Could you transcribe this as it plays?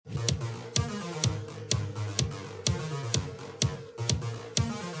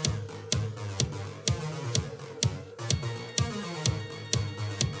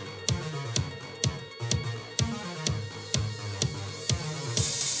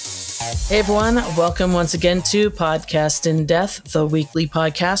Hey everyone, welcome once again to Podcast in Death, the weekly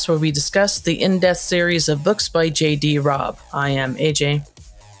podcast where we discuss the in-depth series of books by J.D. Robb. I am AJ.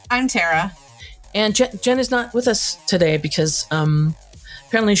 I'm Tara. And Jen is not with us today because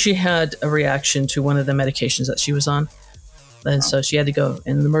apparently she had a reaction to one of the medications that she was on. And so she had to go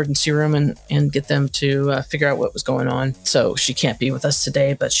in the emergency room and get them to figure out what was going on. So she can't be with us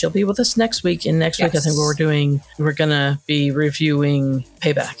today, but she'll be with us next week. And next week, I think we're going to be reviewing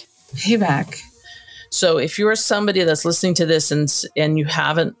Payback. So if you're somebody that's listening to this and you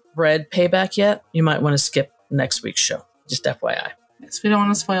haven't read Payback yet, you might want to skip next week's show. Just FYI. Yes, we don't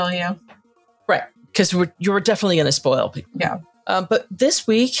want to spoil you. Right. Because you're definitely going to spoil people. Yeah. But this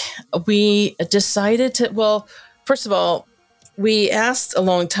week, we decided to, well, first of all, we asked a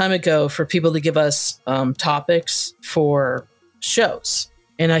long time ago for people to give us topics for shows.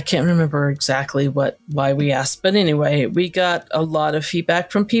 And I can't remember exactly why we asked. But anyway, we got a lot of feedback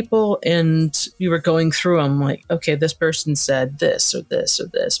from people and we were going through them like, okay, this person said this or this or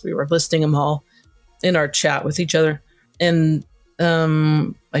this. We were listing them all in our chat with each other. And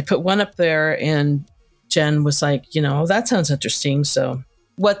I put one up there and Jen was like, that sounds interesting. So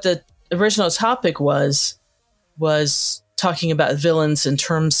what the original topic was talking about villains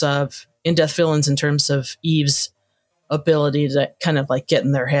in-depth villains in terms of Eve's ability to kind of like get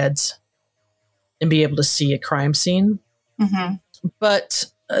in their heads and be able to see a crime scene. Mm-hmm. But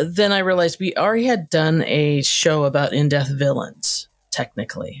then I realized we already had done a show about in-depth villains,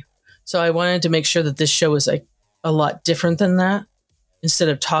 technically. So I wanted to make sure that this show was like a lot different than that, instead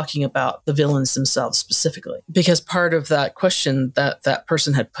of talking about the villains themselves specifically. Because part of that question that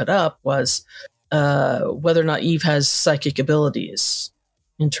person had put up was whether or not Eve has psychic abilities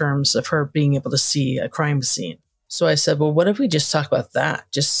in terms of her being able to see a crime scene. So I said, well, what if we just talk about that?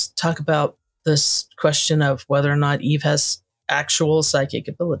 Just talk about this question of whether or not Eve has actual psychic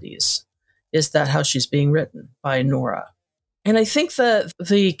abilities. Is that how she's being written by Nora? And I think that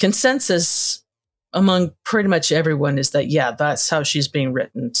the consensus among pretty much everyone is that, yeah, that's how she's being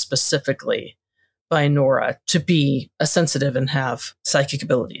written specifically by Nora, to be a sensitive and have psychic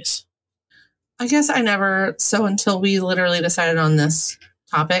abilities. I guess until we literally decided on this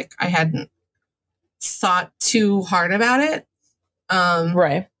topic, I hadn't thought too hard about it.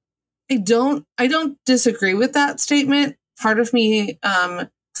 Right. I don't disagree with that statement. Part of me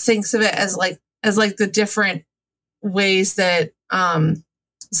thinks of it as like the different ways that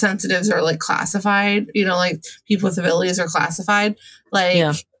sensitives are like classified, like people with abilities are classified,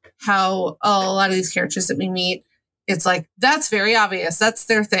 how a lot of these characters that we meet, it's like, that's very obvious. That's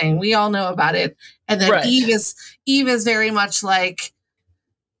their thing. We all know about it. And then right. Eve is very much like,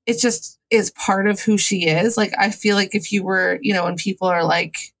 it just is part of who she is. Like, I feel like if you were, when people are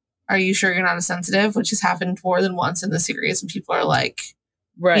like, are you sure you're not a sensitive? Which has happened more than once in the series. And people are like,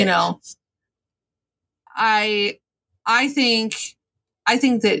 right. I think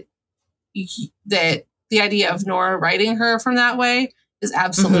that the idea of Nora writing her from that way is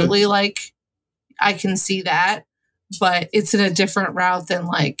absolutely like, I can see that, but it's in a different route than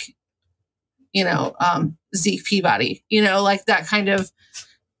like, Zeke Peabody, like that kind of,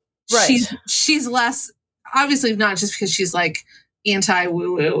 right. She's less, obviously not just because she's like anti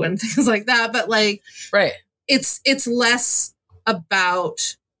woo woo and things like that, but like, right. It's less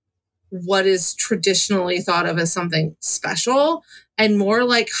about what is traditionally thought of as something special and more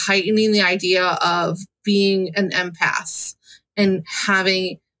like heightening the idea of being an empath and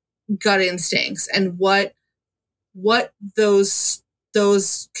having gut instincts and what those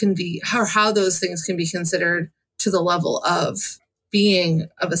can be, or how those things can be considered to the level of being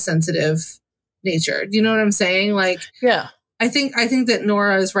of a sensitive nature. Do you know what I'm saying? Like, yeah, I think that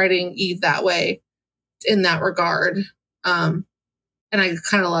Nora is writing Eve that way in that regard. And I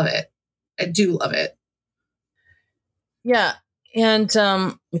kind of love it. I do love it. Yeah. And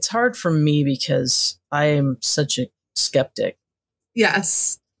it's hard for me because I am such a skeptic.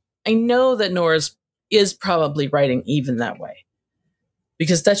 Yes. I know that Nora is probably writing Eve in that way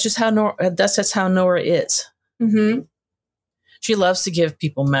because that's just how Nora is. Mm-hmm. She loves to give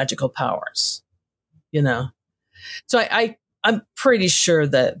people magical powers, So I'm pretty sure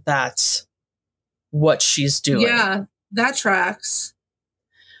that that's what she's doing. Yeah, that tracks.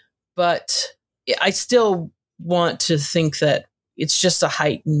 But I still want to think that it's just a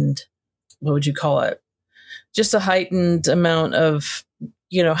heightened, what would you call it? Just a heightened amount of,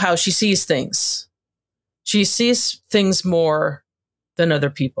 how she sees things. She sees things more than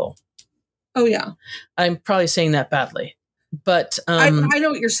other people. Oh, yeah. I'm probably saying that badly. But I know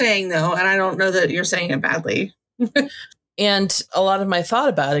what you're saying, though, and I don't know that you're saying it badly. And a lot of my thought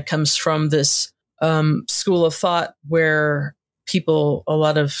about it comes from this school of thought where a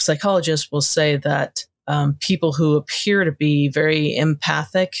lot of psychologists will say that people who appear to be very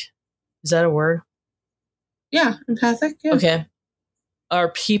empathic, is that a word? Yeah, empathic. Yeah. Okay. Are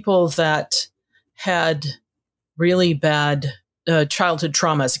people that had really bad childhood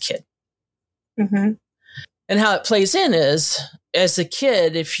trauma as a kid. Mm-hmm. And how it plays in is, as a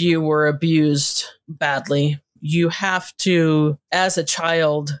kid, if you were abused badly, you have to, as a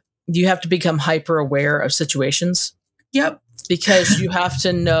child, you have to become hyper aware of situations. Yep. Because you have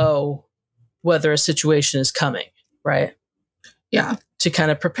to know whether a situation is coming, right? Yeah. To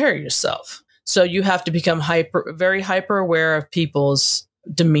kind of prepare yourself. So you have to become very hyper aware of people's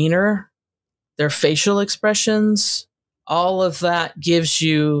demeanor, their facial expressions. All of that gives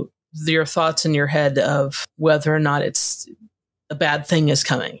you your thoughts in your head of whether or not it's a bad thing is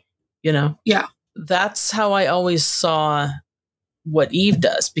coming, you know? Yeah. That's how I always saw what Eve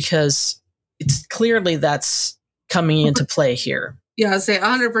does, because it's clearly that's coming into play here. Yeah, I'd say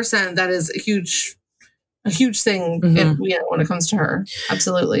 100%. That is a huge thing when it comes to her.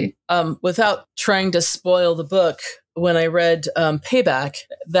 Absolutely. Without trying to spoil the book, when I read Payback,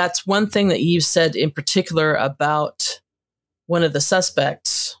 that's one thing that Eve said in particular about one of the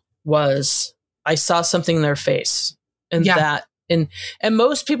suspects was, I saw something in their face. And and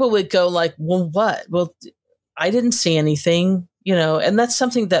most people would go like, well, what? Well, I didn't see anything, and that's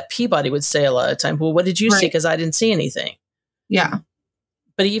something that Peabody would say a lot of time. Well, what did you see? Because I didn't see anything. Yeah.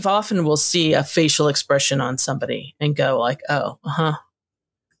 But Eve often will see a facial expression on somebody and go like, oh,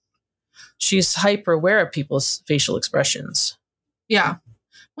 she's hyper aware of people's facial expressions. Yeah.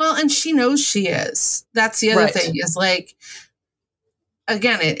 Well, and she knows she is. That's the other thing is like,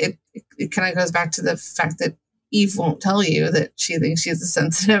 again, it kind of goes back to the fact that Eve won't tell you that she thinks she's a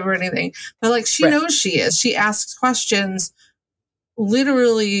sensitive or anything, but like she knows she is. She asks questions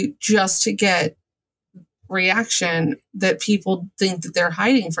literally just to get reaction that people think that they're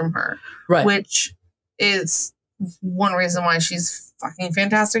hiding from her, which is one reason why she's fucking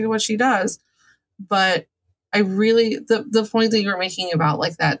fantastic at what she does. But I really, the point that you were making about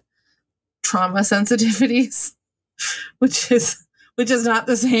like that trauma sensitivities, which is not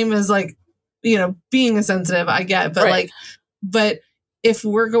the same as like, being a sensitive, I get, but but if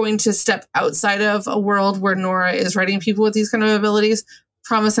we're going to step outside of a world where Nora is writing people with these kind of abilities,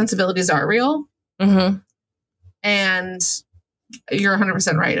 trauma sensibilities are real. Mm-hmm. And you're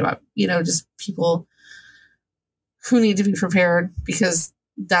 100% right about, just people who need to be prepared, because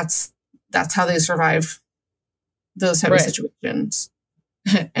that's how they survive those type of situations.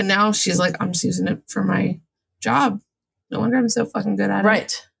 And now she's like, I'm just using it for my job. No wonder I'm so fucking good at it.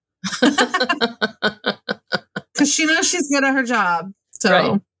 Right. Because she knows she's good at her job.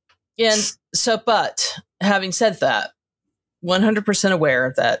 So, And so, but having said that, 100%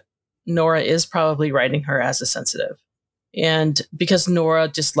 aware that Nora is probably writing her as a sensitive. And because Nora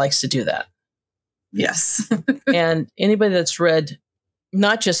just likes to do that. Yes. And anybody that's read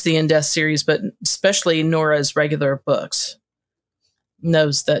not just the In Death series, but especially Nora's regular books,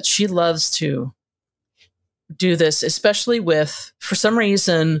 knows that she loves to do this, especially with, for some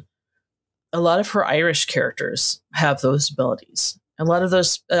reason, a lot of her Irish characters have those abilities. A lot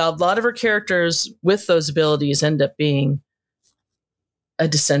of her characters with those abilities end up being a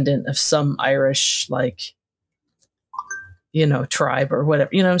descendant of some Irish, tribe or whatever.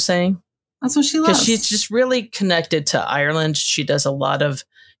 You know what I'm saying? That's what she loves. Because she's just really connected to Ireland. She does a lot of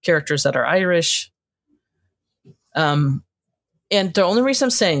characters that are Irish. And the only reason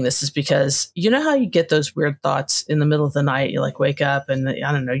I'm saying this is because you know how you get those weird thoughts in the middle of the night. You wake up and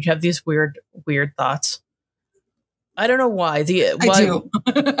I don't know, you have these weird thoughts. I don't know why. I do.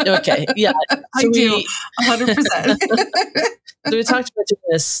 Okay, yeah. So I do 100%. So we talked about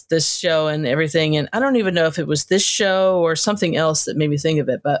doing this show and everything, and I don't even know if it was this show or something else that made me think of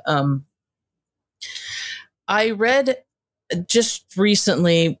it. But I read just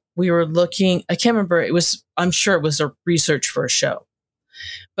recently. We were looking. I can't remember. I'm sure it was a research for a show,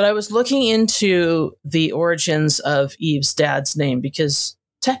 but I was looking into the origins of Eve's dad's name, because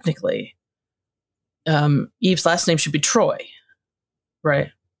technically, Eve's last name should be Troy,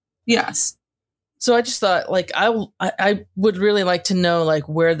 right? Yes. So I just thought, I would really like to know,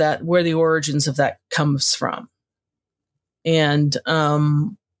 where the origins of that comes from. And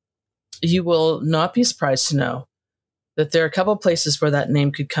you will not be surprised to know that there are a couple of places where that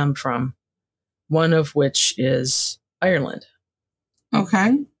name could come from, one of which is Ireland.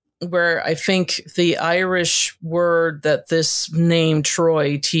 Okay. Where I think the Irish word that this name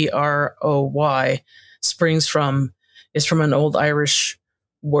Troy, Troy, springs from is from an old Irish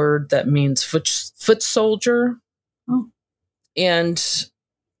word that means foot soldier. Oh. And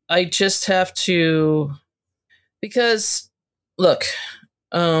I just have to, because Look,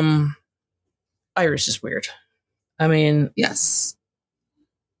 Irish is weird. I mean, yes,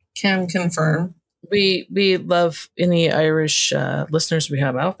 can confirm. We love any Irish listeners we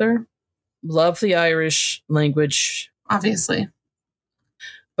have out there. Love the Irish language, obviously,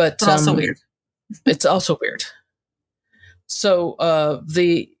 but also weird. It's also weird. So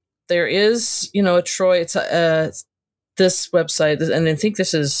there is, a Troy. It's this website, and I think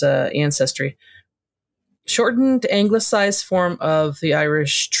this is Ancestry, shortened anglicized form of the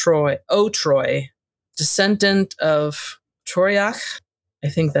Irish Troy, Troy, descendant of Troiach. I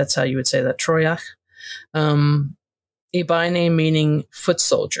think that's how you would say that, Troiach. A byname meaning foot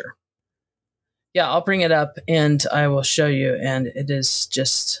soldier. Yeah, I'll bring it up and I will show you, and it is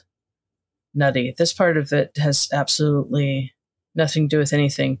just nutty. This part of it has absolutely nothing to do with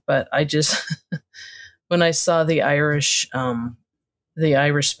anything, but I just when I saw the Irish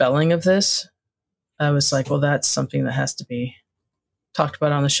spelling of this, I was like, well, that's something that has to be talked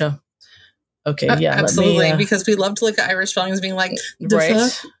about on the show. Okay, yeah, absolutely, because we love to look at Irish spellings being like, the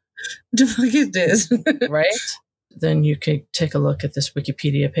fuck it is. Right? Then you could take a look at this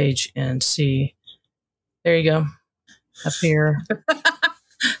Wikipedia page and see. There you go. Up here.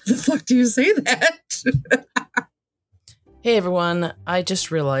 The fuck do you say that? Hey everyone, I just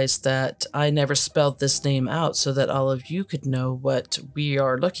realized that I never spelled this name out so that all of you could know what we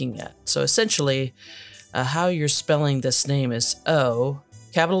are looking at. So essentially, how you're spelling this name is O,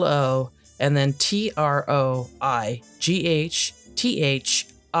 capital O, and then TROIGHTHIGH.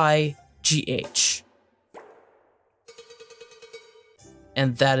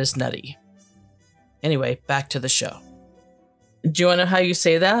 And that is nutty. Anyway, back to the show. Do you want to know how you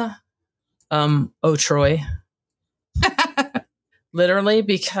say that? Oh, Troy. Literally,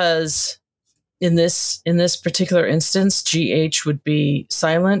 because in this particular instance, GH would be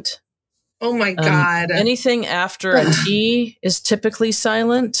silent. Oh my God. Anything after a T is typically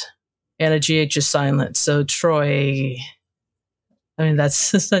silent, and a GH is silent. So Troy, I mean,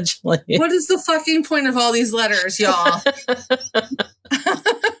 that's essentially it. What is the fucking point of all these letters, y'all?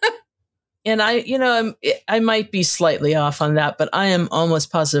 And I might be slightly off on that, but I am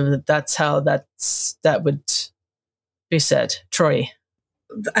almost positive that that's how that would be said. Troy.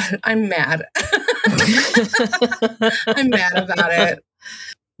 I'm mad. I'm mad about it.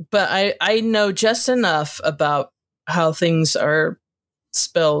 But I know just enough about how things are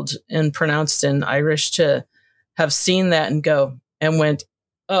spelled and pronounced in Irish to have seen that and go and went,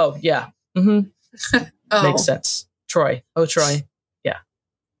 oh, yeah. Mm-hmm. Oh. Makes sense. Troy. Oh, Troy. Yeah.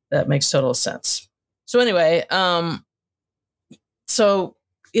 That makes total sense. So anyway, so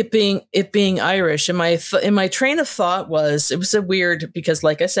it being Irish, and my train of thought was, it was a weird, because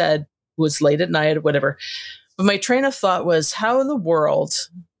like I said, it was late at night or whatever. But my train of thought was, how in the world,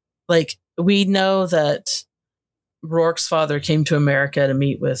 like, we know that Rourke's father came to America to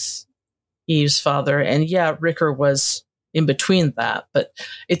meet with Eve's father, and yeah, Ricker was in between that, but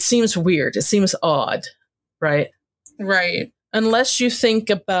it seems weird. It seems odd, right? Right. Unless you think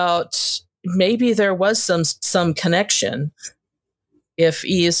about, maybe there was some connection. If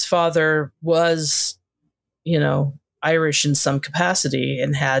Eve's father was, Irish in some capacity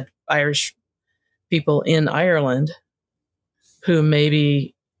and had Irish people in Ireland who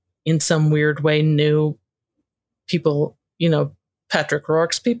maybe in some weird way knew people, Patrick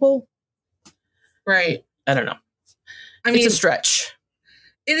Rourke's people. Right. I don't know. I mean, it's a stretch.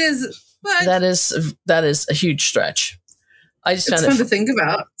 It is, but that is a huge stretch. I just found it's fun to think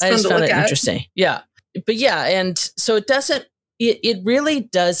about. I just found it interesting. Yeah. But yeah, and so it really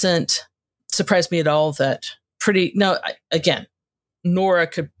doesn't surprise me at all that again, Nora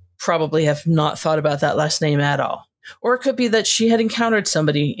could probably have not thought about that last name at all. Or it could be that she had encountered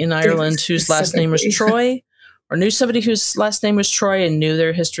somebody in Ireland whose last name was Troy, or knew somebody whose last name was Troy and knew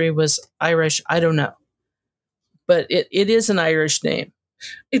their history was Irish. I don't know. But it is an Irish name.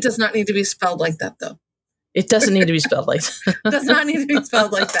 It does not need to be spelled like that, though. It doesn't need to be spelled like that. Does not need to be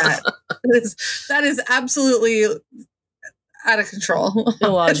spelled like that. That is absolutely out of control.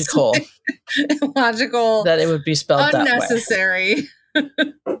 Illogical. Illogical. That it would be spelled unnecessary.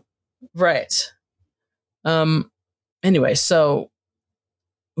 That way. Right. Anyway, so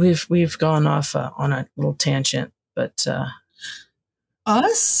we've gone off on a little tangent, but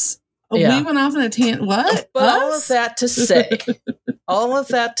us? Yeah. We went off on a tangent. What? But all of that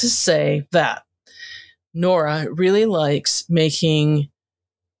to say that Nora really likes making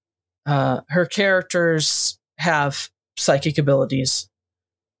her characters have psychic abilities.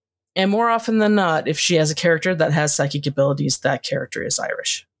 And more often than not, if she has a character that has psychic abilities, that character is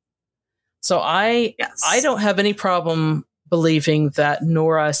Irish. So I don't have any problem believing that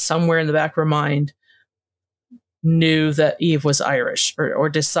Nora, somewhere in the back of her mind, knew that Eve was Irish, or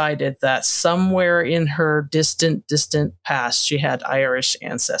decided that somewhere in her distant past she had Irish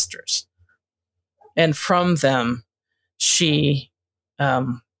ancestors. And from them, she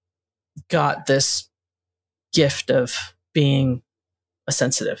got this gift of being a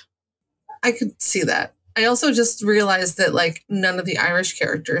sensitive. I could see that. I also just realized that like none of the Irish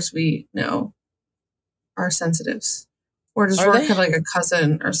characters we know are sensitives. Or does Rourke have like a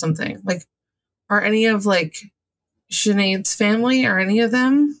cousin or something? Like, are any of like Sinead's family, or any of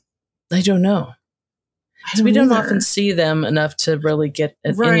them? I don't know. We don't often see them enough to really get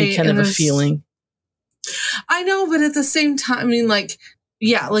any kind of a feeling. I know, but at the same time, I mean, like,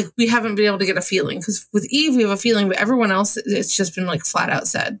 yeah, like we haven't been able to get a feeling, because with Eve we have a feeling, but everyone else, it's just been like flat out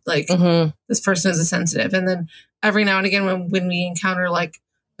said, like, this person is a sensitive. And then every now and again when we encounter like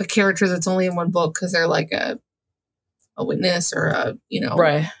a character that's only in one book because they're like a witness or a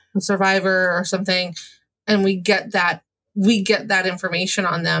a survivor or something, and we get that information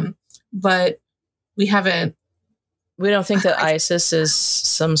on them, but we don't think that Isis is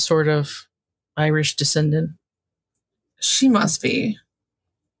some sort of Irish descendant. She must be,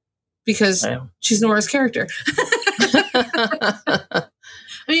 because she's Nora's character. I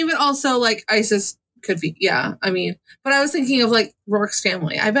mean, but also like Isis could be, yeah. I mean, but I was thinking of like Rourke's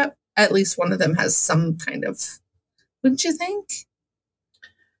family. I bet at least one of them has some kind of, wouldn't you think?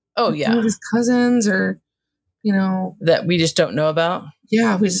 Oh, yeah. One of his cousins, or, that we just don't know about.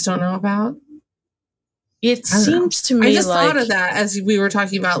 Yeah, we just don't know about. It seems to me I just thought of that as we were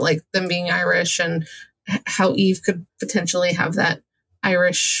talking about like them being Irish and how Eve could potentially have that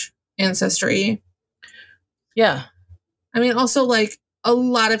Irish ancestry. Yeah. I mean, also like a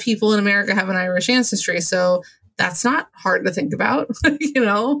lot of people in America have an Irish ancestry, so that's not hard to think about,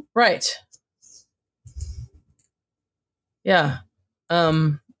 Right. Yeah.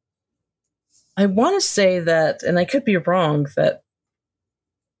 I want to say that, and I could be wrong, that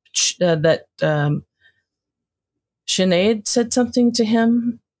Sinead said something to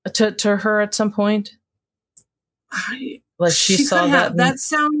him, to her at some point. Like she saw that.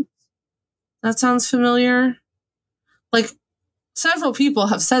 That sounds familiar. Like several people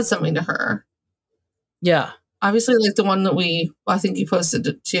have said something to her. Yeah. Obviously, like the one that I think you posted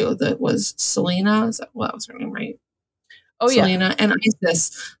it too, that was Selena. Is that what was her name, right? Oh, Selena yeah. and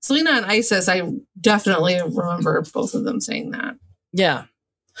Isis. Selena and Isis, I definitely remember both of them saying that. Yeah.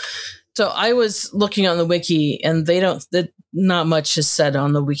 So I was looking on the wiki, and not much is said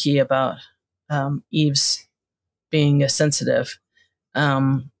on the wiki about Eve's being a sensitive.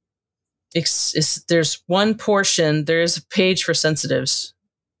 There's one portion. There is a page for sensitives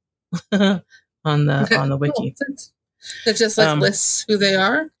on the wiki. That just like lists who they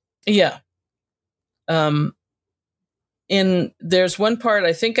are. Yeah. And there's one part,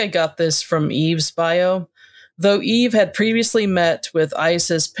 I think I got this from Eve's bio. Though Eve had previously met with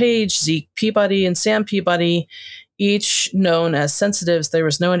Isis Page, Zeke Peabody, and Sam Peabody, each known as sensitives, there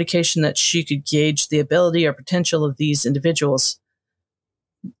was no indication that she could gauge the ability or potential of these individuals.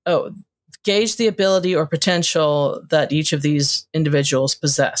 Gauge the ability or potential that each of these individuals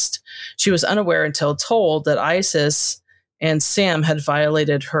possessed. She was unaware until told that Isis and Sam had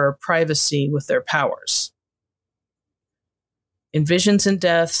violated her privacy with their powers. In Visions in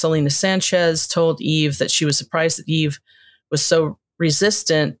Death, Selena Sanchez told Eve that she was surprised that Eve was so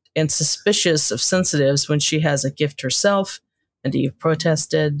resistant and suspicious of sensitives when she has a gift herself, and Eve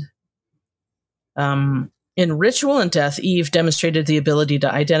protested. In Ritual in Death, Eve demonstrated the ability to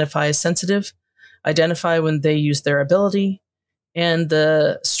identify as sensitive, identify when they use their ability, and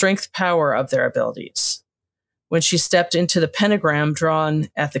the strength power of their abilities. When she stepped into the pentagram drawn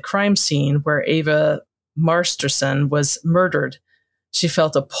at the crime scene where Ava Masterson was murdered, she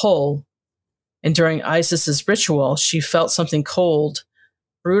felt a pull, and during Isis's ritual, she felt something cold,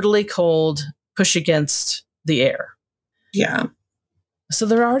 brutally cold, push against the air. Yeah. So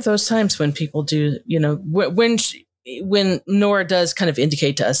there are those times when people do, when Nora does kind of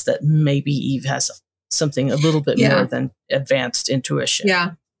indicate to us that maybe Eve has something a little bit more than advanced intuition.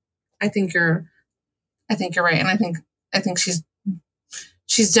 Yeah, I think you're right, and I think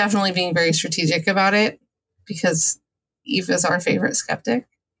she's definitely being very strategic about it, because Eve is our favorite skeptic.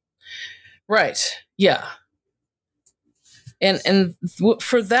 Right. Yeah. And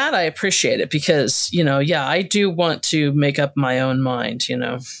for that, I appreciate it, because, I do want to make up my own mind,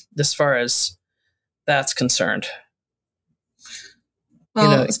 as far as that's concerned.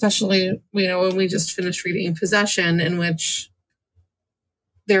 Well, especially, when we just finished reading Possession, in which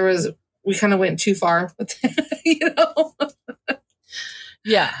we kind of went too far with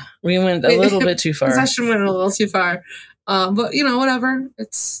Yeah, we went a little bit too far. Possession went a little too far. But, whatever.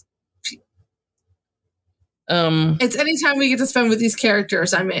 It's... It's anytime we get to spend with these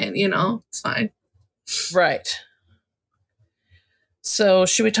characters, I'm in, it's fine. Right. So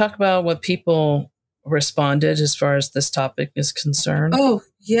should we talk about what people responded as far as this topic is concerned? Oh,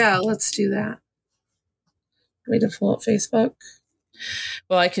 yeah, let's do that. Way to pull up Facebook.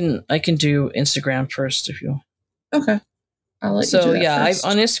 Well, I can do Instagram first if you. Okay. I'll let you do that first.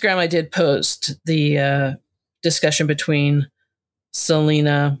 On Instagram I did post the discussion between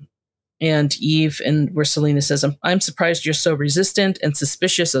Selena and Eve, and where Selena says, I'm surprised you're so resistant and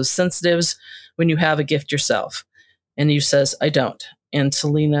suspicious of sensitives when you have a gift yourself. And Eve says, I don't. And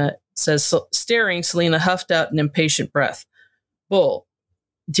Selena says, staring, Selena huffed out an impatient breath. Bull,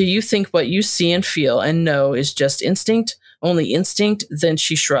 do you think what you see and feel and know is just instinct? Only instinct? Then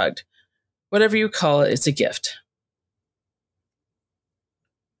she shrugged. Whatever you call it, it's a gift.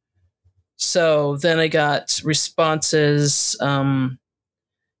 So then I got responses.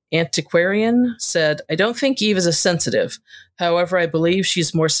 Antiquarian said, I don't think Eve is a sensitive. However, I believe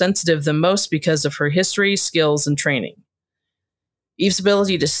she's more sensitive than most because of her history, skills, and training. Eve's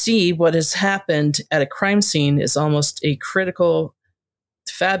ability to see what has happened at a crime scene is almost a critical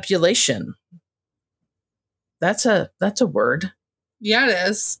fabulation. That's a word. Yeah, it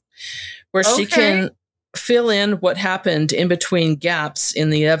is. Where she can fill in what happened in between gaps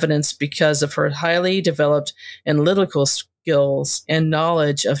in the evidence because of her highly developed analytical skills and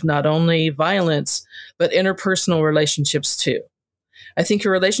knowledge of not only violence, but interpersonal relationships too. I think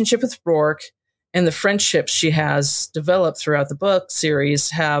her relationship with Rourke and the friendships she has developed throughout the book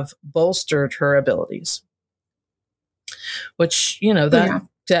series have bolstered her abilities. Which,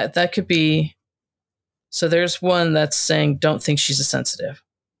 that could be. So there's one that's saying, don't think she's a sensitive.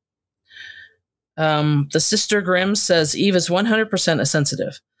 The Sister Grimm says Eve is 100% a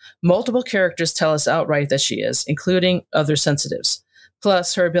sensitive. Multiple characters tell us outright that she is, including other sensitives.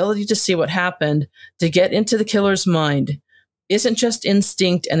 Plus, her ability to see what happened, to get into the killer's mind, isn't just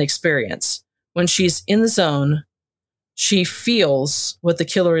instinct and experience. When she's in the zone, she feels what the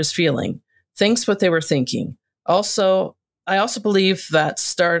killer is feeling, thinks what they were thinking. I also believe that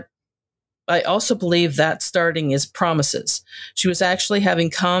starting is promises. She was actually having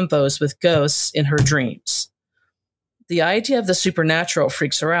convos with ghosts in her dreams. The idea of the supernatural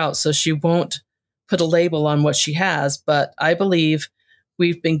freaks her out, so she won't put a label on what she has, but I believe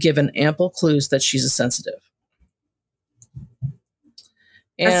we've been given ample clues that she's a sensitive.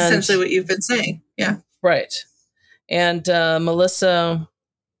 That's essentially what you've been saying. Yeah. Right. And Melissa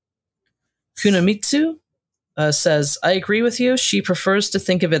Kunamitsu says, I agree with you. She prefers to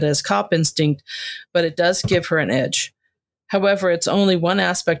think of it as cop instinct, but it does give her an edge. However, it's only one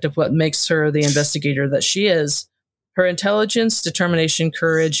aspect of what makes her the investigator that she is. Her intelligence, determination,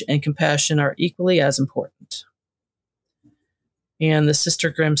 courage, and compassion are equally as important. And the Sister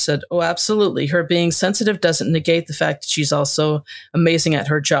Grimm said, oh, absolutely. Her being sensitive doesn't negate the fact that she's also amazing at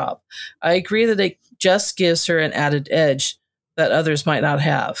her job. I agree that it just gives her an added edge that others might not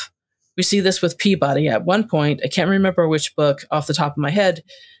have. We see this with Peabody. At one point, I can't remember which book off the top of my head,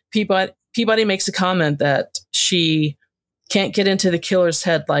 Peabody makes a comment that she can't get into the killer's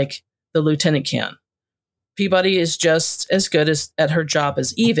head like the lieutenant can. Peabody is just as good at her job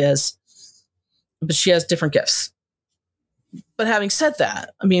as Eve is, but she has different gifts. But having said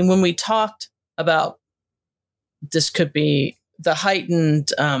that, I mean, when we talked about this could be the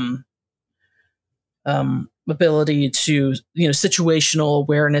heightened ability to, situational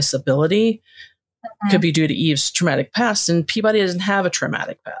awareness ability could be due to Eve's traumatic past, and Peabody doesn't have a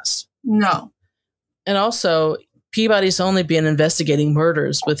traumatic past. No. And also, Peabody's only been investigating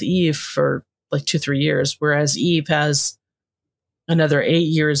murders with Eve for like 2-3 years, whereas Eve has another 8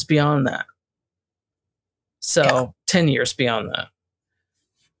 years beyond that. So 10 years beyond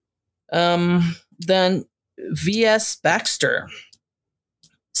that. Then V.S. Baxter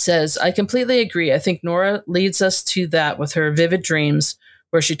says, I completely agree. I think Nora leads us to that with her vivid dreams,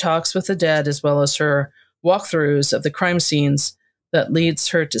 where she talks with the dead, as well as her walkthroughs of the crime scenes that leads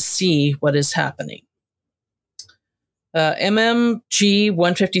her to see what is happening. MMG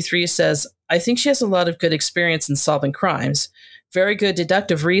 153 says, I think she has a lot of good experience in solving crimes, very good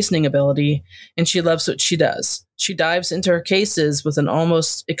deductive reasoning ability, and she loves what she does. She dives into her cases with an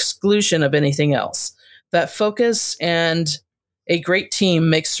almost exclusion of anything else. That focus and a great team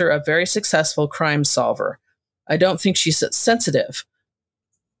makes her a very successful crime solver. I don't think she's sensitive.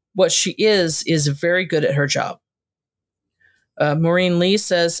 What she is very good at her job. Maureen Lee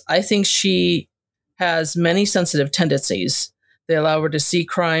says, I think she has many sensitive tendencies. They allow her to see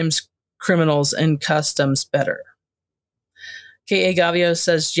crimes, criminals, and customs better. K.A. Gavio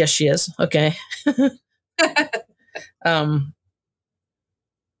says, yes, she is. Okay.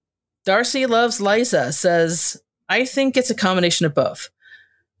 Darcy Loves Liza says, I think it's a combination of both.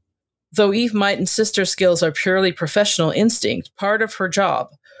 Though Eve might insist her skills are purely professional instinct, part of her job.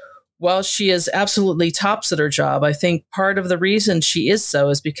 While she is absolutely tops at her job, I think part of the reason she is so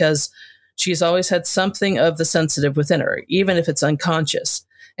is because she's always had something of the sensitive within her, even if it's unconscious.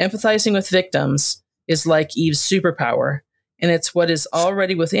 Empathizing with victims is like Eve's superpower, and it's what is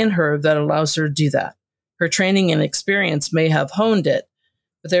already within her that allows her to do that. Her training and experience may have honed it,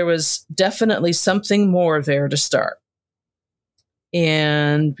 but there was definitely something more there to start.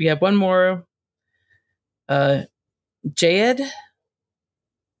 And we have one more. Jade,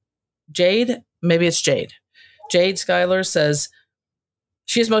 maybe it's Jade. Jade Schuyler says,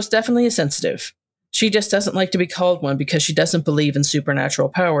 she is most definitely a sensitive. She just doesn't like to be called one because she doesn't believe in supernatural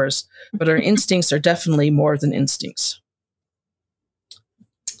powers, but her instincts are definitely more than instincts.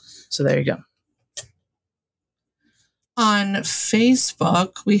 So there you go. On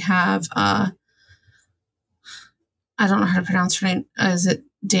Facebook, we have, I don't know how to pronounce her name. Is it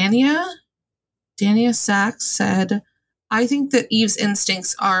Dania? Dania Sachs said, I think that Eve's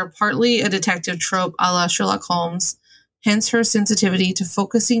instincts are partly a detective trope a la Sherlock Holmes, hence her sensitivity to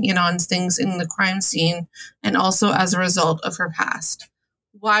focusing in on things in the crime scene, and also as a result of her past.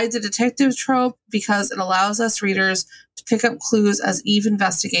 Why the detective trope? Because it allows us readers to pick up clues as Eve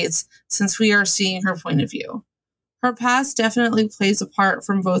investigates, since we are seeing her point of view. Her past definitely plays a part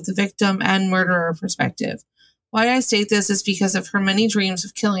from both the victim and murderer perspective. Why I state this is because of her many dreams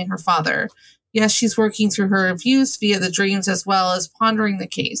of killing her father. Yes, she's working through her abuse via the dreams as well as pondering the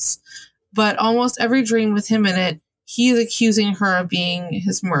case. But almost every dream with him in it, he is accusing her of being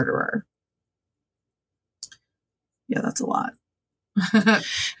his murderer. Yeah, that's a lot.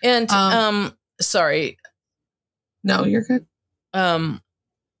 And sorry. No, you're good.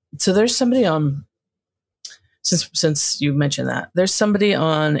 So there's somebody on, since you mentioned that, there's somebody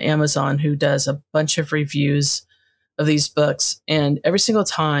on Amazon who does a bunch of reviews of these books, and every single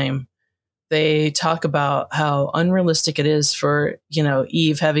time they talk about how unrealistic it is for,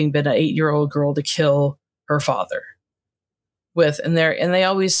 Eve having been an 8-year-old girl to kill her father. I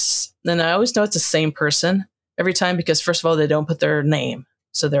always know it's the same person every time, because first of all, they don't put their name,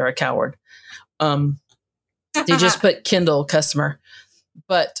 so they're a coward. They just put Kindle customer.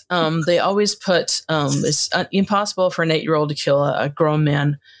 But they always put, it's impossible for an 8-year-old to kill a grown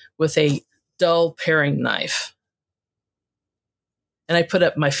man with a dull paring knife. And I put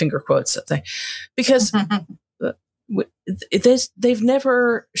up my finger quotes that thing, because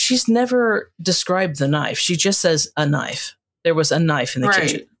she's never described the knife. She just says a knife. There was a knife in the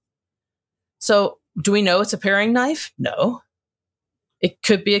kitchen. So do we know it's a paring knife? No. It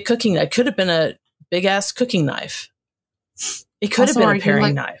could be a cooking knife. It could have been a big ass cooking knife. It could have been a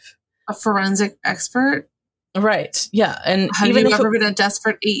paring knife. A forensic expert? Right. Yeah. And have you ever been a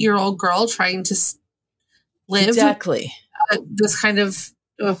desperate 8-year-old girl trying to live? Exactly. This kind of.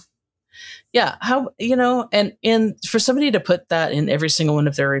 Ugh. Yeah. How, and for somebody to put that in every single one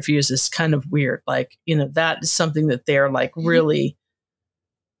of their reviews is kind of weird. Like, that is something that they're like really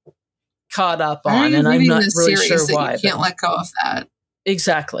caught up on. And I'm not really sure why. You can't let go of that.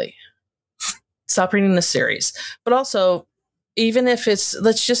 Exactly. Stop reading the series. But also, even if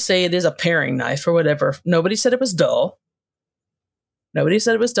let's just say it is a paring knife or whatever, nobody said it was dull.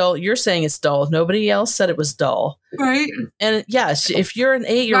 You're saying it's dull. Nobody else said it was dull. Right. And yes, if you're an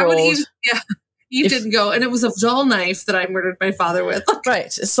 8-year-old. Eve didn't go, and it was a dull knife that I murdered my father with. Right.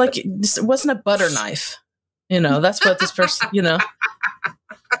 It's like, it wasn't a butter knife. That's what this person,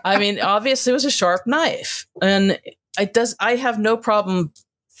 I mean, obviously it was a sharp knife. And I have no problem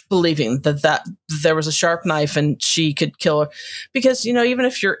believing that there was a sharp knife and she could kill her, because even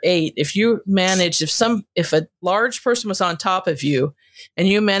if you're 8, if you manage, if a large person was on top of you and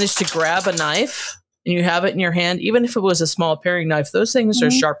you managed to grab a knife and you have it in your hand, even if it was a small paring knife, those things are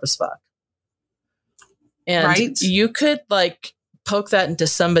sharp as fuck, and you could like poke that into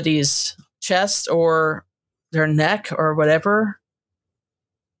somebody's chest or their neck or whatever,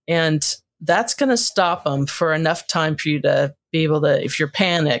 and that's going to stop them for enough time for you to be able to, if you're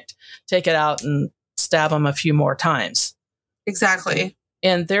panicked, take it out and stab them a few more times. Exactly.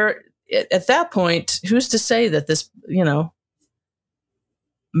 And at that point, who's to say that this,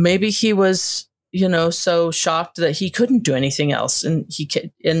 maybe he was, so shocked that he couldn't do anything else. And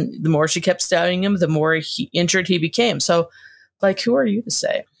the more she kept stabbing him, the more injured he became. So, like, who are you to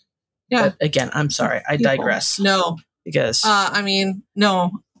say? Yeah. But again, I'm sorry. I digress. No. Because.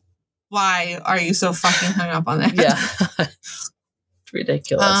 No. Why are you so fucking hung up on that? Yeah. It's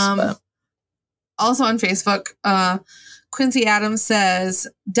ridiculous. But. Also on Facebook, Quincy Adams says,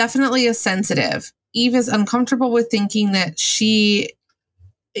 definitely a sensitive. Eve is uncomfortable with thinking that she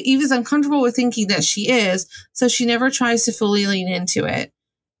Eve is uncomfortable with thinking that she is, so she never tries to fully lean into it.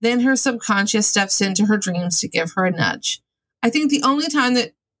 Then her subconscious steps into her dreams to give her a nudge. I think the only time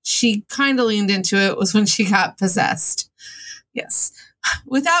that she kind of leaned into it was when she got possessed. Yes.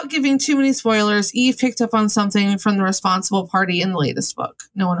 Without giving too many spoilers, Eve picked up on something from the responsible party in the latest book.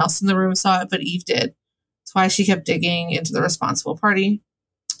 No one else in the room saw it, but Eve did. That's why she kept digging into the responsible party,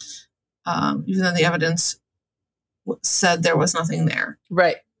 even though the evidence said there was nothing there.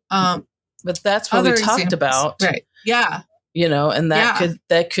 Right. But that's what we talked about. Right. Yeah. And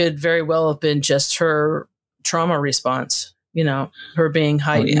that could very well have been just her trauma response, her being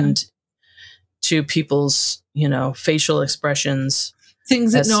heightened to people's, facial expressions.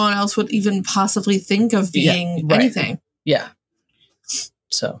 Things that no one else would even possibly think of being anything. Yeah.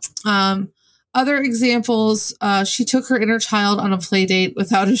 So, other examples, she took her inner child on a play date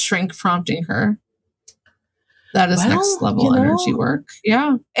without a shrink prompting her. That is next level energy work.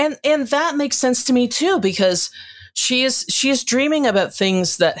 Yeah. And that makes sense to me too, because she is dreaming about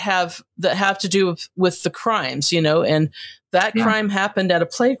things that have to do with the crimes, and that crime happened at a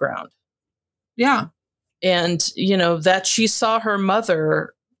playground. Yeah. And, that she saw her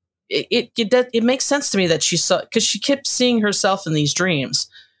mother, it makes sense to me that she saw, because she kept seeing herself in these dreams.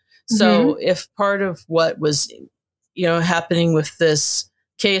 So if part of what was, happening with this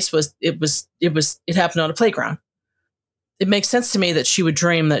case was it happened on a playground, it makes sense to me that she would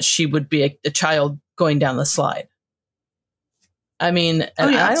dream that she would be a child going down the slide. I mean,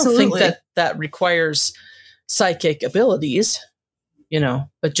 and I don't think that requires psychic abilities,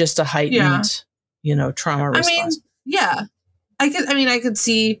 but just a heightened, trauma response. I could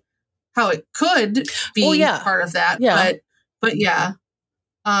see how it could be part of that. Yeah. But yeah.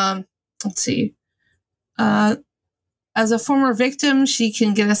 Let's see. As a former victim, she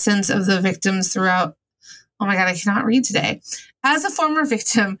can get a sense of the victims throughout. Oh my God, I cannot read today. As a former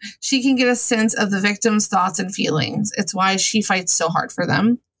victim, she can get a sense of the victim's thoughts and feelings. It's why she fights so hard for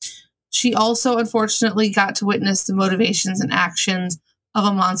them. She also, unfortunately, got to witness the motivations and actions of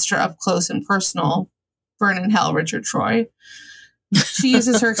a monster up close and personal. Burn in hell, Richard Troy. She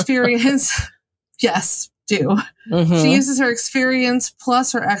uses her experience. Yes, do. She uses her experience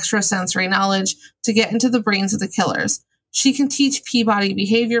plus her extrasensory knowledge to get into the brains of the killers. She can teach Peabody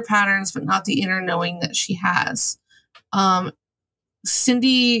behavior patterns, but not the inner knowing that she has.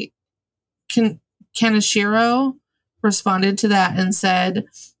 Cindy Kaneshiro responded to that and said,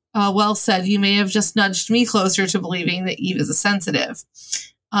 well said, you may have just nudged me closer to believing that Eve is a sensitive.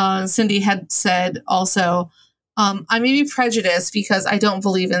 Cindy had said also, I may be prejudiced because I don't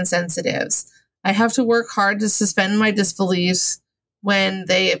believe in sensitives. I have to work hard to suspend my disbeliefs when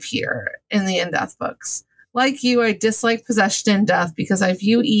they appear in the In Death books. Like you, I dislike possession and death because I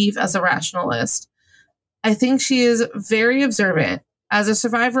view Eve as a rationalist. I think she is very observant. As a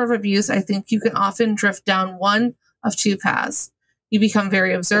survivor of abuse, I think you can often drift down one of two paths. You become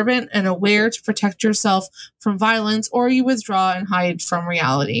very observant and aware to protect yourself from violence, or you withdraw and hide from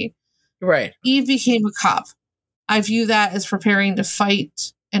reality. Right. Eve became a cop. I view that as preparing to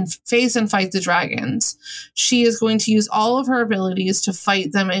fight the dragons. She is going to use all of her abilities to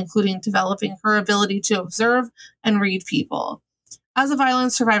fight them, including developing her ability to observe and read people. As a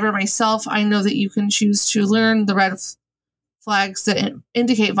violence survivor myself, I know that you can choose to learn the red flags that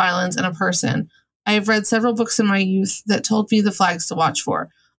indicate violence in a person. I have read several books in my youth that told me the flags to watch for.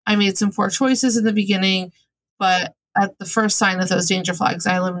 I made some poor choices in the beginning, but at the first sign of those danger flags,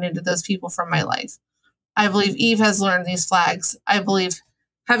 I eliminated those people from my life. I believe Eve has learned these flags. I believe,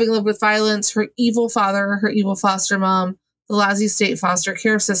 having lived with violence, her evil father, her evil foster mom, the lousy state foster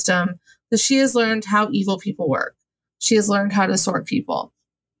care system, that she has learned how evil people work. She has learned how to sort people.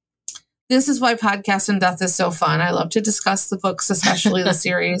 This is why Podcast in Death is so fun. I love to discuss the books, especially the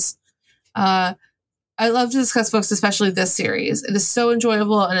series. I love to discuss books, especially this series. It is so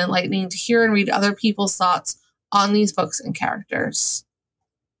enjoyable and enlightening to hear and read other people's thoughts on these books and characters.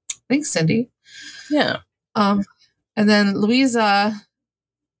 Thanks, Cindy. Yeah. And then Louisa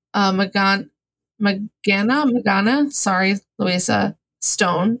Magana, sorry, Louisa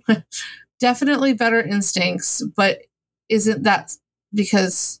Stone. Definitely better instincts, but isn't that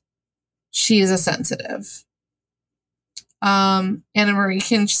because she is a sensitive? Anna Marie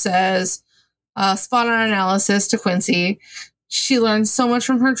Kinch says, spot on analysis to Quincy. She learns so much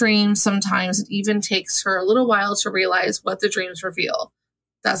from her dreams. Sometimes it even takes her a little while to realize what the dreams reveal.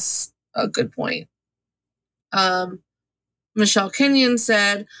 That's a good point. Michelle Kenyon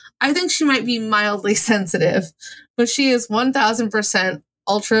said, I think she might be mildly sensitive, but she is 1000%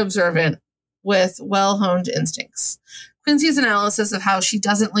 ultra observant with well-honed instincts. Quincy's analysis of how she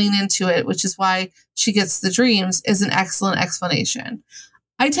doesn't lean into it, which is why she gets the dreams, is an excellent explanation.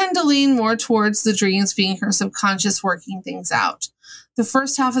 I tend to lean more towards the dreams being her subconscious working things out. The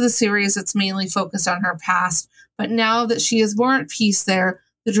first half of the series, it's mainly focused on her past, but now that she is more at peace there,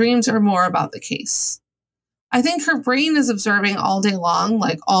 the dreams are more about the case. I think her brain is observing all day long,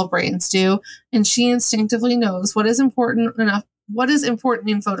 like all brains do, and she instinctively knows what is important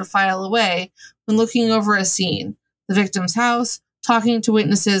info to file away when looking over a scene, the victim's house, talking to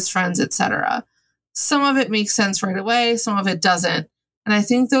witnesses, friends, etc. Some of it makes sense right away, some of it doesn't. And I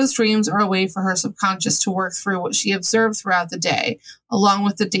think those dreams are a way for her subconscious to work through what she observed throughout the day, along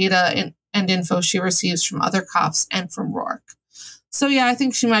with the data and info she receives from other cops and from Rourke. So yeah, I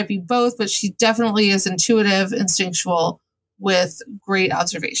think she might be both, but she definitely is intuitive, instinctual, with great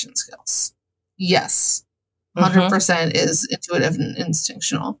observation skills. Yes, 100% is intuitive and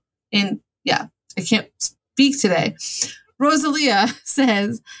instinctual. And yeah, I can't speak today. Rosalia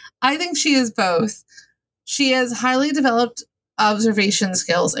says, I think she is both. She has highly developed observation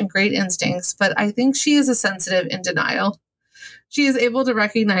skills and great instincts, but I think she is a sensitive in denial. She is able to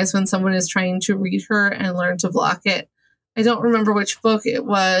recognize when someone is trying to read her and learn to block it. I don't remember which book it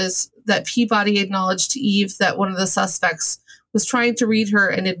was that Peabody acknowledged to Eve that one of the suspects was trying to read her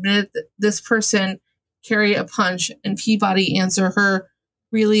and admitted that this person carried a punch, and Peabody answered her,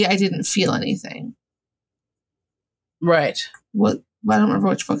 really, I didn't feel anything. Right. What? I don't remember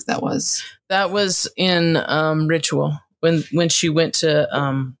which book that was. That was in Ritual when she went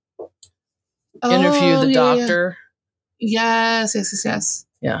to interview the doctor. Yeah. Yes.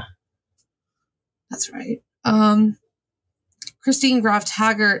 Yeah. That's right. Christine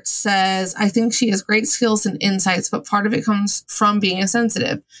Graft-Haggart says, I think she has great skills and insights, but part of it comes from being a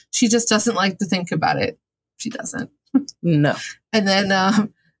sensitive. She just doesn't like to think about it. She doesn't. No. And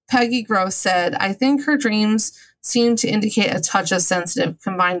then Peggy Gross said, I think her dreams seem to indicate a touch of sensitive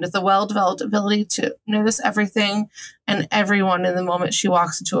combined with a well-developed ability to notice everything and everyone in the moment she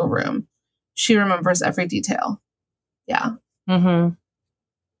walks into a room. She remembers every detail. Yeah. Mm-hmm.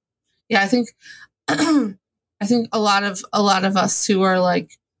 Yeah, I think I think a lot of us who are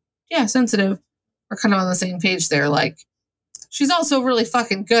like, yeah, sensitive are kind of on the same page there. Like, she's also really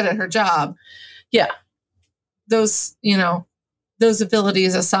fucking good at her job. Yeah. Those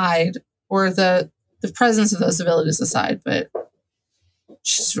abilities aside, or the presence of those abilities aside, but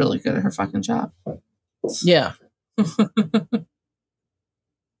she's really good at her fucking job. Yeah.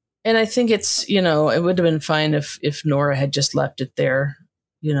 And I think it's, it would have been fine if Nora had just left it there,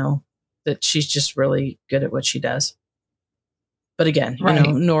 that she's just really good at what she does. But again, right.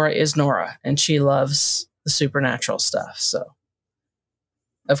 Nora is Nora, and she loves the supernatural stuff. So,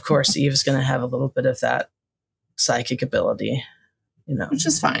 of course, Eve's going to have a little bit of that psychic ability, Which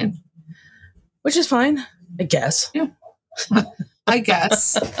is fine. I guess. Yeah. I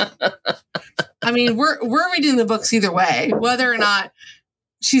guess. I mean, we're reading the books either way, whether or not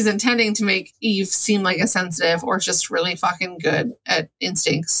she's intending to make Eve seem like a sensitive or just really fucking good at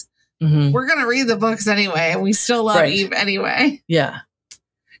instincts. Mm-hmm. We're going to read the books anyway, and we still love Eve anyway. Yeah.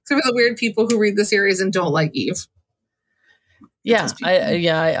 Except for the weird people who read the series and don't like Eve. Yeah.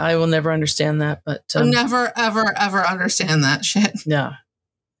 I will never understand that, but I'll never, ever, ever understand that shit. Yeah.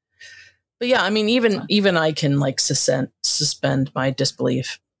 But yeah, I mean, even I can like suspend my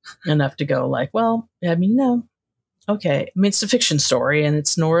disbelief enough to go like, well, I mean, okay. I mean, it's a fiction story, and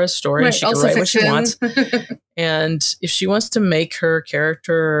it's Nora's story. Right, she can write fiction. What she wants. And if she wants to make her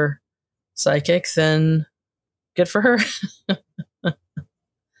character psychic, then good for her.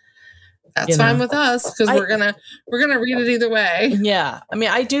 That's fine with us, because we're gonna read it either way. Yeah, I mean,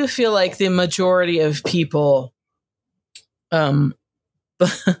 I do feel like the majority of people,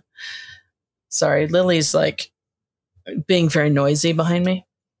 sorry, Lily's like being very noisy behind me.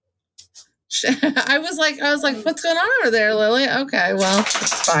 I was like, what's going on over there, Lily? Okay, well,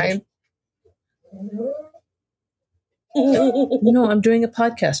 it's fine. No, I'm doing a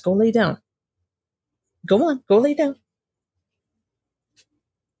podcast. Go lay down. Go on, go lay down.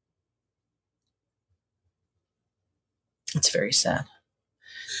 It's very sad.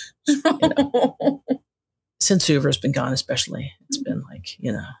 Since Hoover's been gone, especially, it's been like,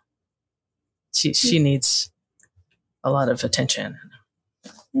 she needs a lot of attention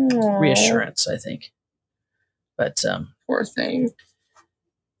and reassurance, I think. But poor thing.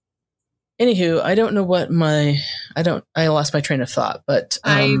 Anywho, I don't know what I lost my train of thought, but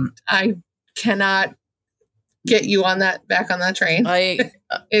I cannot get you back on that train.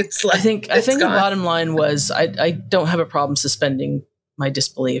 It's like, I think the bottom line was I don't have a problem suspending my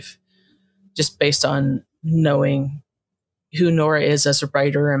disbelief just based on knowing who Nora is as a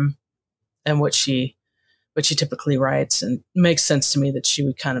writer and what she typically writes, and it makes sense to me that she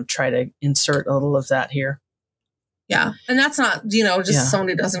would kind of try to insert a little of that here. Yeah. And that's not, just Yeah. someone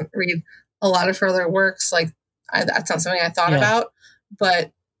who doesn't read a lot of further works. Like, that's not something I thought about,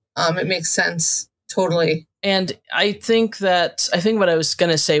 but it makes sense totally. And I think what I was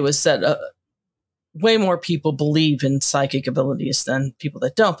going to say was that way more people believe in psychic abilities than people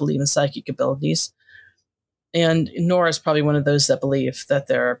that don't believe in psychic abilities. And Nora is probably one of those that believe that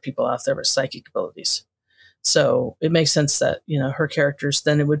there are people out there with psychic abilities. So it makes sense that, her characters,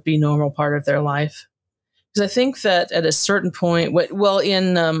 then it would be a normal part of their life. Because I think that at a certain point,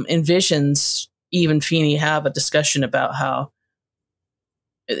 in Visions, Eve and Feeney have a discussion about how,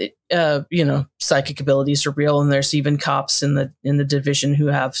 psychic abilities are real, and there's even cops in the division who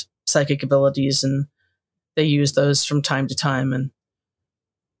have psychic abilities, and they use those from time to time, and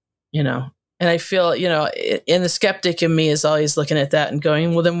and I feel, and the skeptic in me is always looking at that and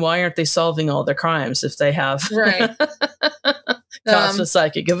going, well, then why aren't they solving all their crimes if they have right cops with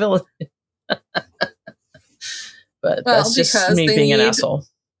psychic ability? But that's just me being an asshole.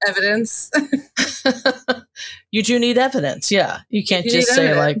 Evidence. You do need evidence. Yeah. You can't just say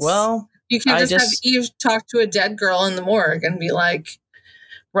evidence. Like, well, you can't just have Eve talk to a dead girl in the morgue and be like,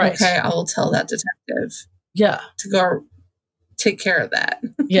 right. Okay, I will tell that detective. Yeah. To go take care of that.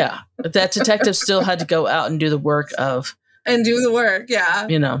 Yeah. But that detective still had to go out and do the work of. And do the work. Yeah.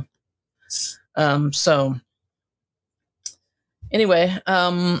 So anyway,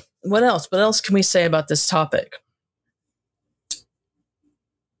 what else? What else can we say about this topic?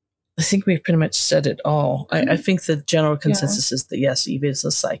 I think we've pretty much said it all. I think the general consensus is that yes, Eve is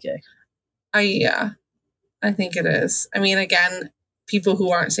a psychic. I think it is. I mean, again, people who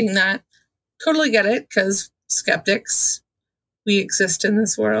aren't seeing that totally get it, because skeptics, we exist in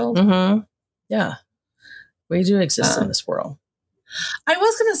this world. Mm-hmm. Yeah, we do exist in this world. I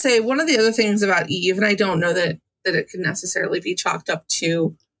was going to say, one of the other things about Eve, and I don't know that it could necessarily be chalked up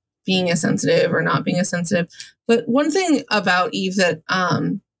to being a sensitive or not being a sensitive, but one thing about Eve that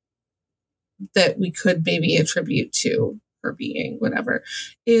that we could maybe attribute to her being whatever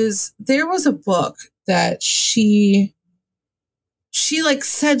is there was a book that she like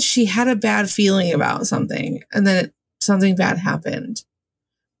said she had a bad feeling about something, and then something bad happened.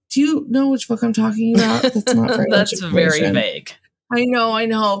 Do you know which book I'm talking about? That's not very That's very vague. I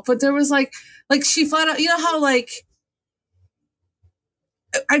know, but there was like she flat out, how like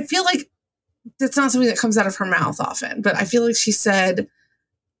I feel like that's not something that comes out of her mouth often, but I feel like she said,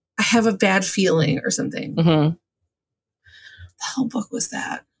 I have a bad feeling or something. Mm-hmm. The whole book was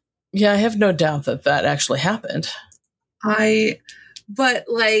that. Yeah, I have no doubt that actually happened. But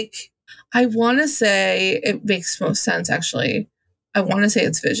like, I want to say it makes most sense, actually. I want to say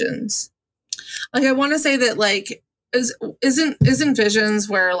it's Visions. Like, I want to say that, like, isn't Visions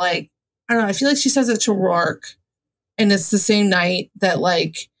where, like, I don't know, I feel like she says it to Rourke, and it's the same night that,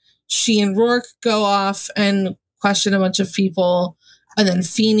 like, she and Rourke go off and question a bunch of people, and then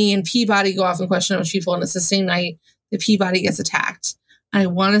Feeney and Peabody go off and question a bunch of people, and it's the same night that Peabody gets attacked. And I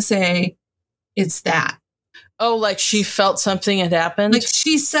want to say it's that. Oh, like she felt something had happened? Like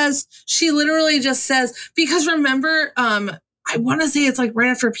she literally just says, because remember, I want to say it's like right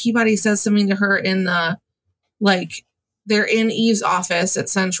after Peabody says something to her in the, like, they're in Eve's office at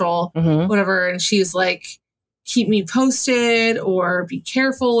Central, whatever, and she's like, keep me posted or be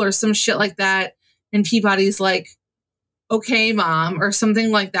careful or some shit like that. And Peabody's like, okay, Mom, or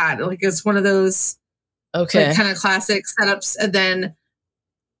something like that. Like, it's one of those like, kind of classic setups. And then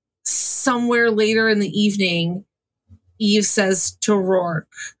somewhere later in the evening, Eve says to Rourke,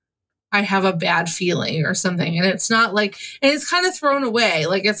 I have a bad feeling or something. And it's not like, and it's kind of thrown away.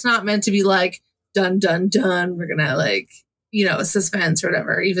 Like, it's not meant to be like, dun, dun, dun. We're going to, like, suspense or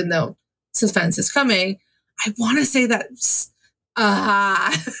whatever, even though suspense is coming. I want to say that.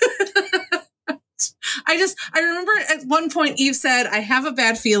 I remember at one point Eve said, I have a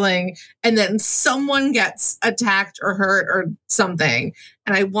bad feeling, and then someone gets attacked or hurt or something.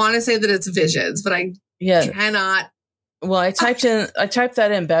 And I want to say that it's Visions, but I cannot. Well, I typed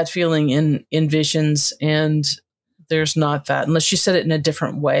that in, bad feeling in Visions, and there's not that, unless she said it in a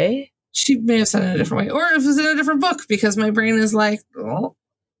different way. She may have said it in a different way, or if it was in a different book, because my brain is like, oh,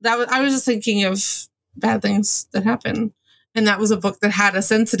 I was just thinking of bad things that happen. And that was a book that had a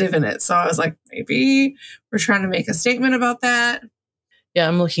sensitive in it. So I was like, maybe we're trying to make a statement about that. Yeah,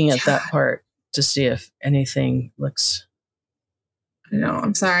 I'm looking at that part to see if anything looks. I know,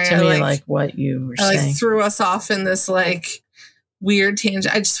 I'm sorry. To me, like what you were saying. Like threw us off in this like weird tangent.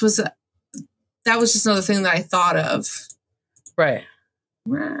 That was just another thing that I thought of. Right.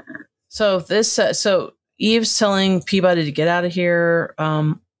 So so Eve's telling Peabody to get out of here.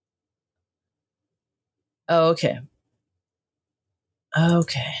 Oh, okay.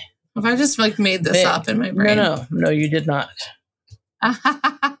 Okay. Have I just like made this up in my brain? No, you did not.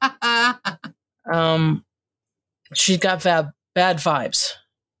 She's got bad vibes.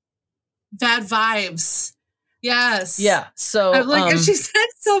 Bad vibes. Yes. Yeah. So I'm like, she said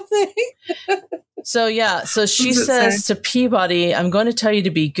something. So she says to Peabody, I'm going to tell you to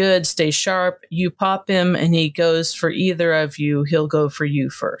be good, stay sharp. You pop him and he goes for either of you. He'll go for you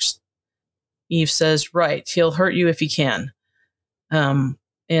first. Eve says, right. He'll hurt you if he can.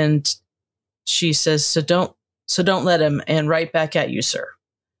 And she says, so don't let him, and right back at you, sir.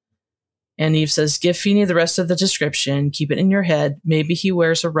 And Eve says, give Feeney the rest of the description. Keep it in your head. Maybe he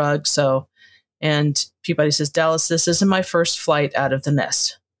wears a rug. And Peabody says, Dallas, this isn't my first flight out of the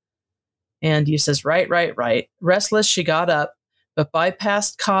nest. And Eve says, right. Restless, she got up, but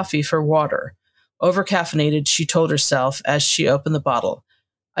bypassed coffee for water. Overcaffeinated, she told herself as she opened the bottle.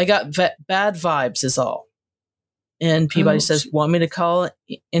 I got bad vibes is all. And Peabody says, want me to call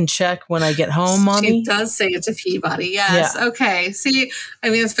and check when I get home, Mommy? She does say it to Peabody, yes. Yeah. Okay. See, I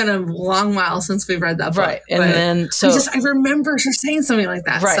mean, it's been a long while since we've read that book. Right. And then, I remember her saying something like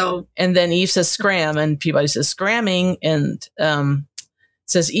that. Right. So. And then Eve says, scram, and Peabody says, scramming, and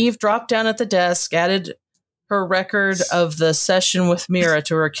says Eve dropped down at the desk, added her record of the session with Mira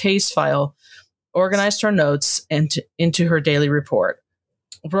to her case file, organized her notes and into her daily report.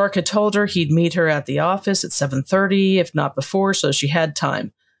 Rourke had told her he'd meet her at the office at 7:30, if not before, so she had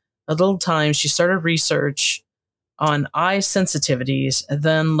time. A little time, she started research on eye sensitivities, and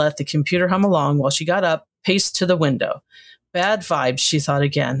then let the computer hum along while she got up, paced to the window. Bad vibes, she thought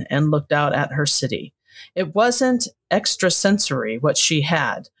again, and looked out at her city. It wasn't extrasensory what she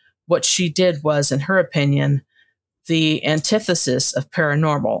had. What she did was, in her opinion, the antithesis of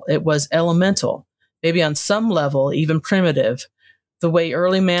paranormal. It was elemental, maybe on some level even primitive, the way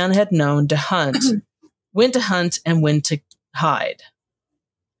early man had known to hunt, when to hunt and when to hide.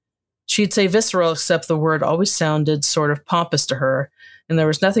 She'd say visceral, except the word always sounded sort of pompous to her, and there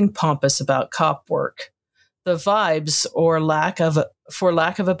was nothing pompous about cop work. The vibes, for lack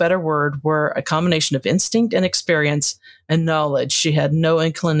of a better word, were a combination of instinct and experience and knowledge she had no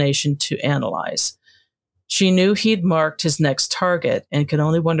inclination to analyze. She knew he'd marked his next target and could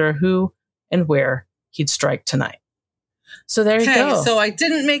only wonder who and where he'd strike tonight. So there you go. So I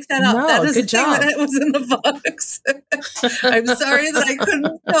didn't make that up. No, that is good the job. thing that was in the books. I'm sorry that I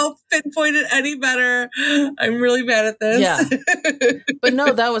couldn't help pinpoint it any better. I'm really bad at this. Yeah. But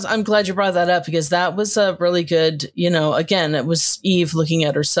no, I'm glad you brought that up, because that was a really good, again, it was Eve looking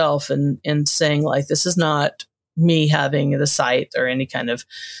at herself and saying, like, this is not me having the sight or any kind of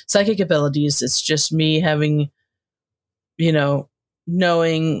psychic abilities. It's just me having,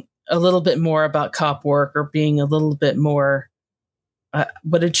 knowing a little bit more about cop work, or being a little bit more,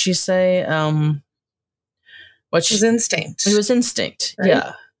 what did she say? It was instinct. It was instinct. Right?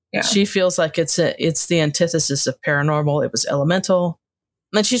 Yeah. She feels like it's the antithesis of paranormal. It was elemental.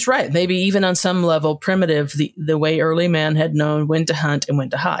 And she's right. Maybe even on some level primitive, the way early man had known when to hunt and when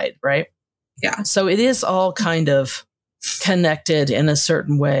to hide, right? Yeah. So it is all kind of connected in a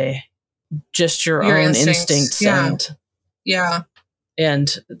certain way. Just your own instincts. Yeah.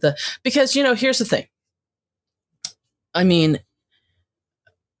 And because, here's the thing. I mean,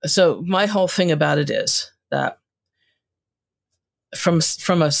 so my whole thing about it is that from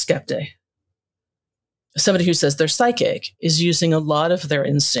a skeptic, somebody who says they're psychic is using a lot of their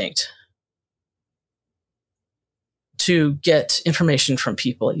instinct to get information from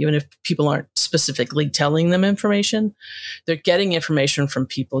people, even if people aren't specifically telling them information. They're getting information from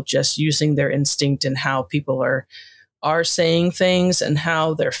people just using their instinct and how people are saying things and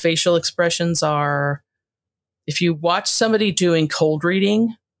how their facial expressions are. If you watch somebody doing cold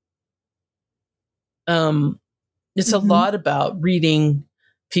reading, it's a lot about reading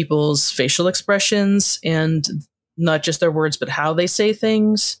people's facial expressions, and not just their words, but how they say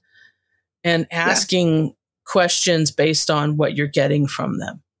things, and asking questions based on what you're getting from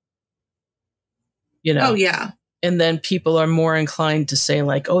them. Oh, yeah. And then people are more inclined to say,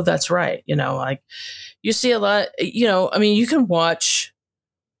 like, oh, that's right. Like, you see a lot, I mean, you can watch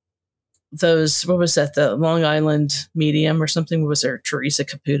those, what was that, the Long Island Medium or something? Was there Teresa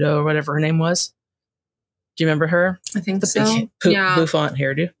Caputo or whatever her name was? Do you remember her? I think the so. Big bouffant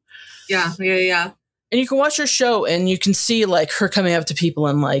hairdo. Yeah. And you can watch her show and you can see, like, her coming up to people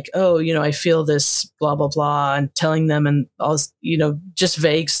and, like, oh, I feel this blah, blah, blah, and telling them, and all, just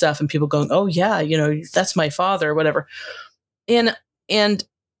vague stuff, and people going, oh yeah, that's my father or whatever. And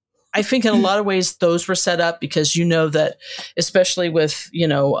I think in a lot of ways those were set up because that, especially with,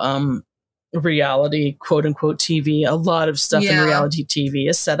 reality, quote unquote TV, a lot of stuff in reality TV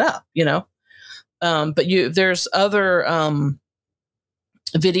is set up, but there's other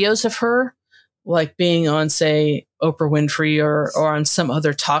videos of her, like being on, say, Oprah Winfrey or on some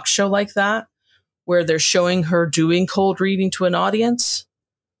other talk show like that, where they're showing her doing cold reading to an audience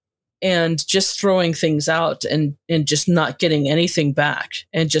and just throwing things out and just not getting anything back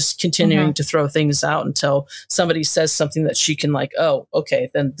and just continuing to throw things out until somebody says something that she can like, oh, okay,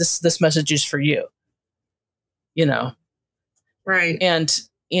 then this message is for you, you know? Right.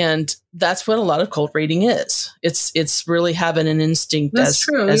 And that's what a lot of cold reading is. It's really having an instinct That's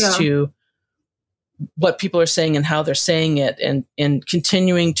true, as to what people are saying and how they're saying it, and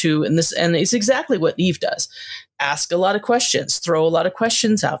continuing to, and it's exactly what Eve does. Ask a lot of questions, throw a lot of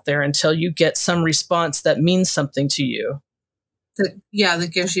questions out there until you get some response that means something to you.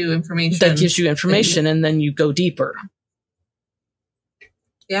 That gives you information. And then you go deeper.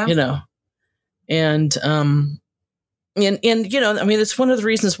 Yeah. You know. And you know, I mean, it's one of the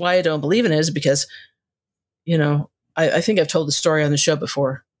reasons why I don't believe in it is because, you know, I think I've told the story on the show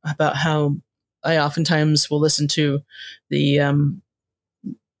before about how I oftentimes will listen to the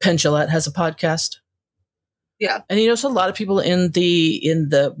Penn Jillette has a podcast. Yeah. And he knows a lot of people in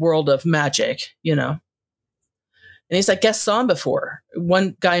the world of magic, you know. And he's like guests on before.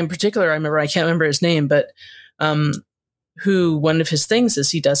 One guy in particular, I can't remember his name, but who one of his things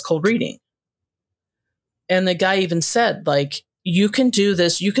is he does cold reading. And the guy even said, like, you can do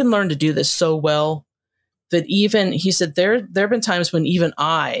this, you can learn to do this so well that even, he said, there have been times when even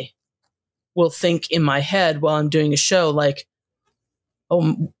I will think in my head while I'm doing a show, like,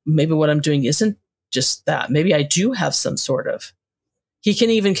 oh, maybe what I'm doing isn't just that. Maybe I do have some sort of. He can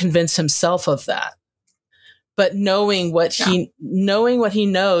even convince himself of that. But knowing what he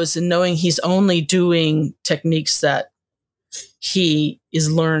knows and knowing he's only doing techniques that he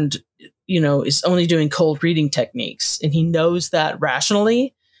is learned, you know, is only doing cold reading techniques, and he knows that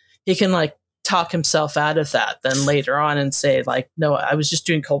rationally, he can like talk himself out of that then later on and say like, no, I was just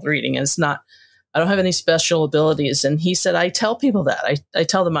doing cold reading and it's not, I don't have any special abilities. And he said, I tell people that I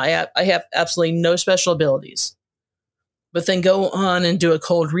tell them I have absolutely no special abilities, but then go on and do a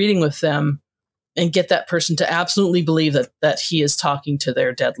cold reading with them and get that person to absolutely believe that he is talking to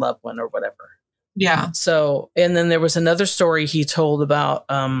their dead loved one or whatever. Yeah. So, and then there was another story he told about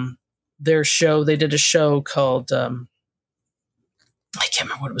their show. They did a show called, I can't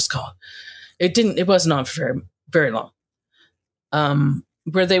remember what it was called. It wasn't on for very, very long.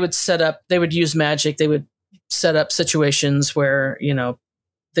 Where they would use magic. They would set up situations where, you know,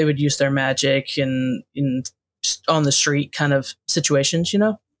 they would use their magic in on the street kind of situations, you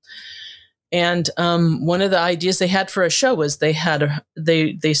know. And one of the ideas they had for a show was they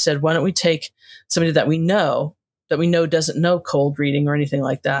said, why don't we take somebody that we know doesn't know cold reading or anything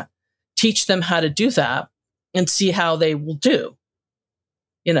like that, teach them how to do that and see how they will do,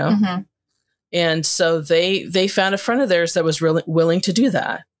 you know? Mm-hmm. And so they found a friend of theirs that was really willing to do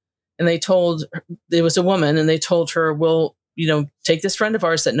that. And it was a woman, and they told her, well, you know, take this friend of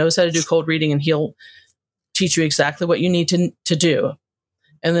ours that knows how to do cold reading and he'll teach you exactly what you need to do.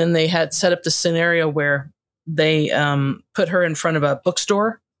 And then they had set up the scenario where they put her in front of a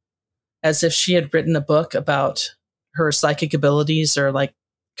bookstore as if she had written a book about her psychic abilities or like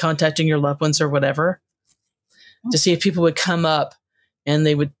contacting your loved ones or whatever, to see if people would come up, and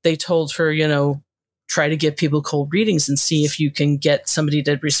they told her, you know, try to give people cold readings and see if you can get somebody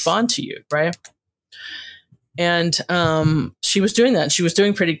to respond to you. Right. And she was doing that. She was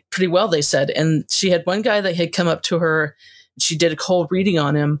doing pretty well, they said. And she had one guy that had come up to her. She did a cold reading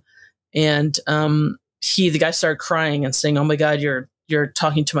on him, and the guy started crying and saying, "Oh my God, you're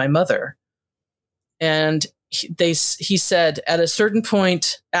talking to my mother." And he said at a certain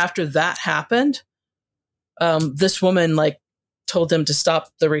point after that happened, this woman like told them to stop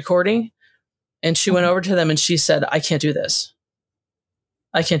the recording, and she went over to them and she said, I can't do this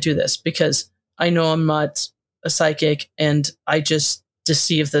because I know I'm not a psychic, and I just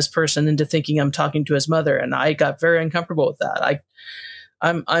deceive this person into thinking I'm talking to his mother, and I got very uncomfortable with that.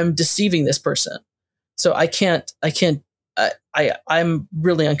 I'm deceiving this person, so I'm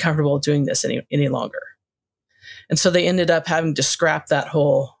really uncomfortable doing this any longer. And so they ended up having to scrap that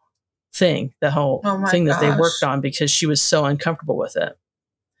whole thing, that they worked on, because she was so uncomfortable with it.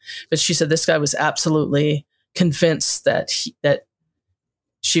 But she said this guy was absolutely convinced that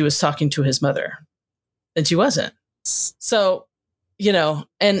she was talking to his mother, and she wasn't. So, you know,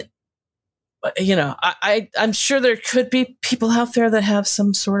 and you know, I'm sure there could be people out there that have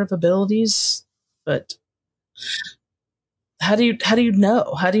some sort of abilities, but how do you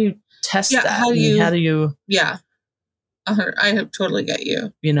know? How do you test that? How do you? Yeah, I totally get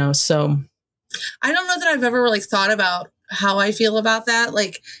you. You know, so I don't know that I've ever like thought about how I feel about that.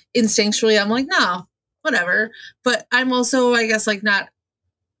 Like instinctually, I'm like, no, whatever. But I'm also, I guess, like not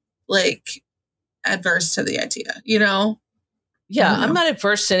like adverse to the idea, you know? Yeah, I'm not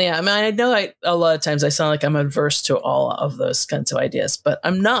adverse to any. I mean, I know a lot of times I sound like I'm adverse to all of those kinds of ideas, but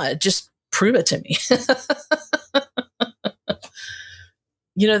I'm not. Just prove it to me.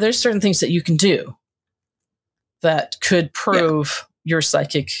 There's certain things that you can do that could prove your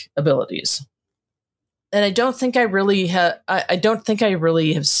psychic abilities. And I don't think I really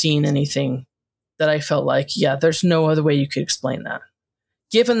have seen anything that I felt like, there's no other way you could explain that.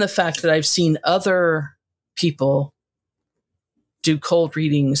 Given the fact that I've seen other people do cold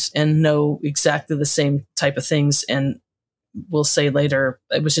readings and know exactly the same type of things, and will say later,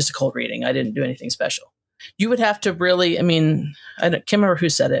 it was just a cold reading. I didn't do anything special. You would have to really, I can't remember who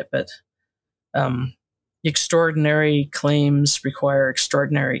said it, but extraordinary claims require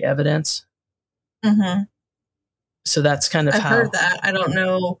extraordinary evidence. Mm-hmm. So that's kind of I've heard that. I don't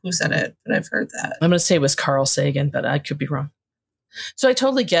know who said it, but I've heard that. I'm going to say it was Carl Sagan, but I could be wrong. So I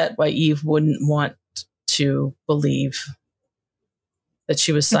totally get why Eve wouldn't want to believe that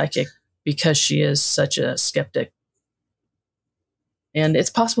she was psychic because she is such a skeptic. And it's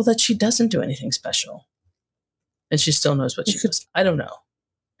possible that she doesn't do anything special. And she still knows what she knows. I don't know.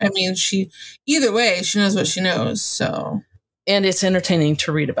 I mean, either way, she knows what she knows. So, and it's entertaining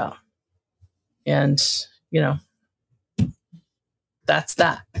to read about. And, that's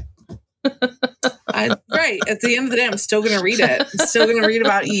that. Right. At the end of the day, I'm still going to read it. I'm still going to read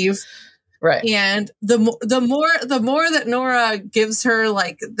about Eve. Right. And the more that Nora gives her,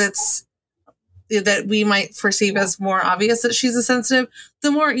 like, that we might perceive as more obvious that she's a sensitive,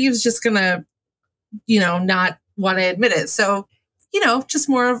 the more Eve's just going to, not want to admit it. So, just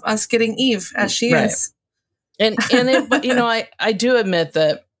more of us getting Eve as she is. And but I do admit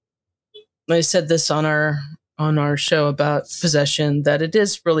that I said this on our show about possession, that it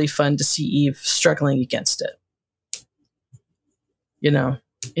is really fun to see Eve struggling against it.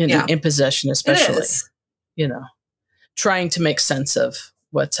 In possession, especially, trying to make sense of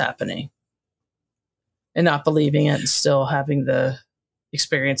what's happening and not believing it and still having the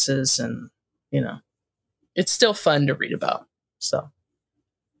experiences, and, it's still fun to read about. So.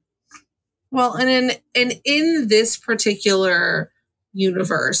 Well, and in this particular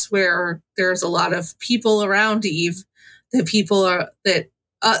universe where there's a lot of people around Eve, that people are that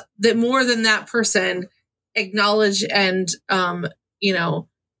more than that person acknowledge and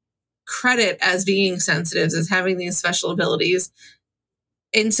credit as being sensitives, as having these special abilities.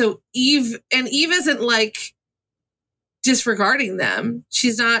 And so Eve isn't like disregarding them.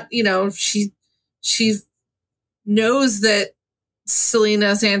 She's not, she knows that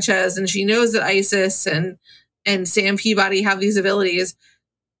Selena Sanchez and she knows that Isis and Sam Peabody have these abilities.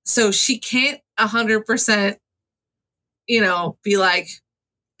 So she can't 100%, be like,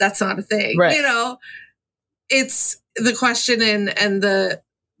 that's not a thing. Right. It's the question, and the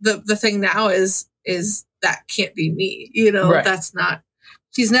thing now is that can't be me. Right. That's not,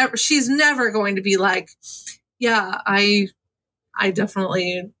 she's never going to be like, yeah, I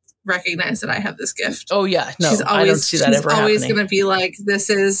definitely recognize that I have this gift. Oh yeah, no, I don't see that ever happening. She's always going to be like,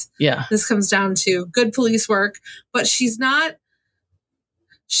 this comes down to good police work, but she's not.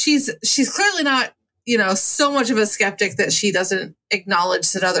 She's clearly not, so much of a skeptic that she doesn't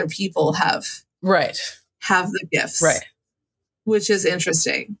acknowledge that other people have the gifts, right? Which is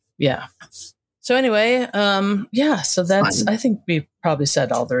interesting. Yeah. So anyway, so that's fun. I think we probably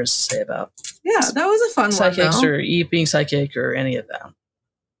said all there is to say about. Yeah, that was a fun psychics one, or Eve being psychic or any of that.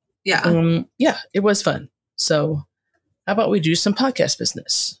 Yeah. It was fun. So how about we do some podcast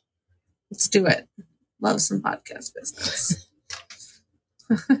business? Let's do it. Love some podcast business.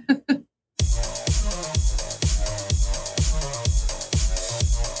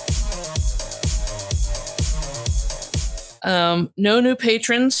 No new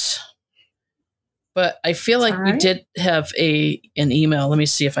patrons, but I feel like we did have an email. Let me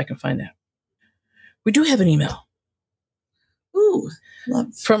see if I can find it. We do have an email. Ooh,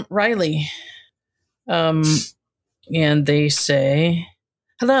 love. From Riley. And they say,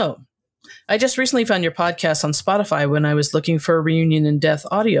 hello. I just recently found your podcast on Spotify when I was looking for a Reunion in Death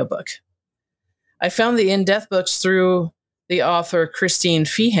audiobook. I found the In Death books through the author Christine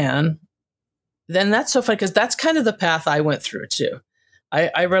Feehan. Then that's so funny because that's kind of the path I went through too.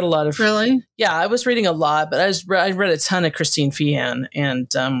 I read a lot of... Really? Yeah, I was reading a lot, but I read a ton of Christine Feehan,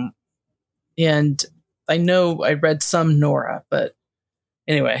 and I know I read some Nora, but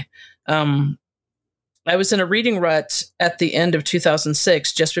anyway, I was in a reading rut at the end of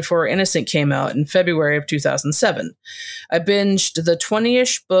 2006, just before Innocent came out in February of 2007. I binged the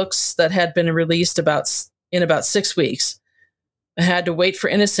 20-ish books that had been released in about 6 weeks. I had to wait for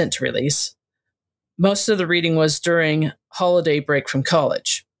Innocent to release. Most of the reading was during holiday break from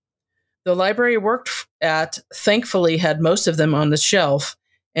college. The library I worked at thankfully had most of them on the shelf,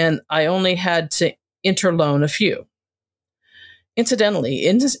 and I only had to interloan a few. Incidentally,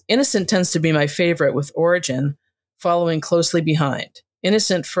 Innocent tends to be my favorite, with Origin following closely behind.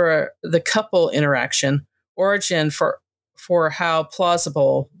 Innocent for the couple interaction, Origin for how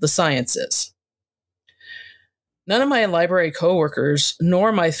plausible the science is. None of my library coworkers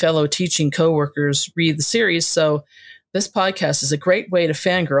nor my fellow teaching coworkers read the series, so this podcast is a great way to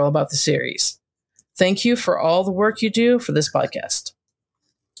fangirl about the series. Thank you for all the work you do for this podcast.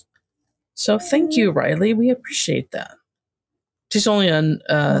 So thank you, Riley. We appreciate that. She's only on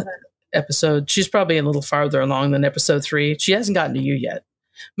episode. She's probably a little farther along than episode 3. She hasn't gotten to you yet.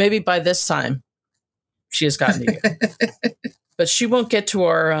 Maybe by this time, she has gotten to you. But she won't get to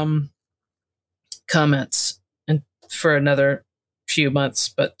our comments for another few months.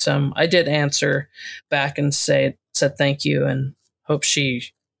 But I did answer back and said thank you, and hope she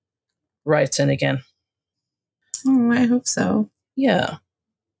writes in again. Oh, I hope so. Yeah.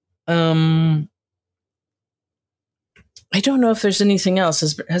 I don't know if there's anything else.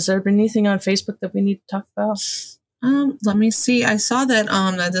 Has there been anything on Facebook that we need to talk about? Let me see. I saw that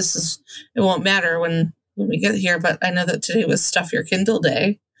it won't matter when we get here, but I know that today was Stuff Your Kindle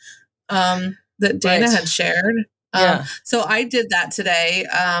Day. That Dana had shared. Yeah. So I did that today.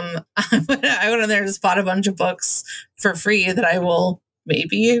 I went in there and just bought a bunch of books for free that I will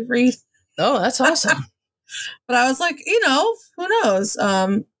maybe read. Oh, that's awesome. But I was like, who knows?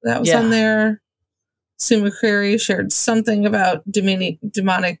 That was on there. Sue McCreary shared something about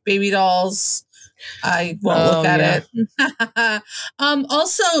demonic baby dolls. I won't look at it.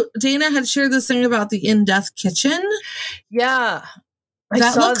 Also, Dana had shared this thing about the In-Death Kitchen. Yeah.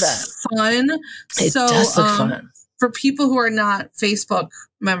 That looks fun. It does look fun. For people who are not Facebook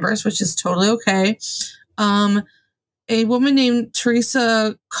members, which is totally okay, a woman named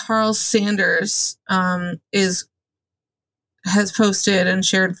Teresa Carl Sanders has posted and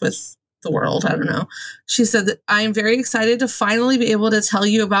shared with the world. I don't know. She said that I am very excited to finally be able to tell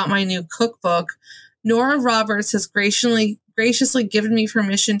you about my new cookbook. Nora Roberts has graciously given me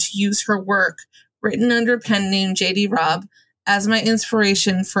permission to use her work, written under pen name J.D. Robb, as my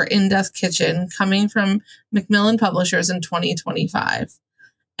inspiration for In-Death Kitchen, coming from Macmillan Publishers in 2025.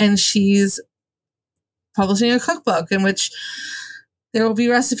 And she's publishing a cookbook in which there will be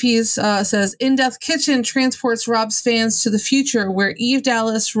recipes. Says In-Death Kitchen transports Robb's fans to the future, where Eve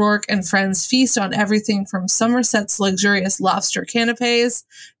Dallas, Rourke, and friends feast on everything from Somerset's luxurious lobster canapes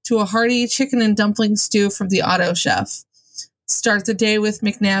to a hearty chicken and dumpling stew from the Auto Chef. Start the day with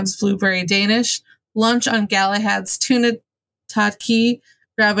McNabb's Blueberry Danish, lunch on Galahad's Tuna Totki,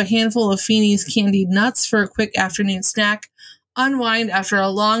 grab a handful of Feeney's candied nuts for a quick afternoon snack, unwind after a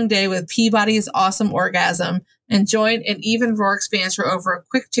long day with Peabody's awesome orgasm, and join an even Rourke's banter over a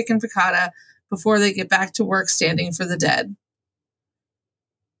quick chicken piccata before they get back to work standing for the dead.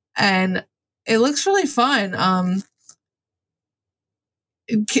 And it looks really fun.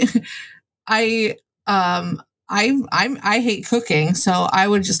 I hate cooking, so I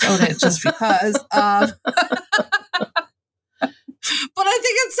would just own it just because. But I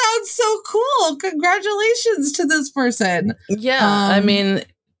think it sounds so cool. Congratulations to this person. Yeah, I mean,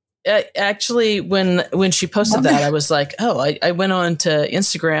 actually, when she posted that, I was like, oh, I went on to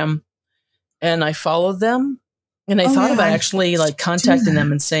Instagram and I followed them, and I thought about actually like contacting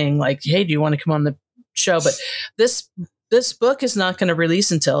them and saying like, hey, do you want to come on the show? But this book is not going to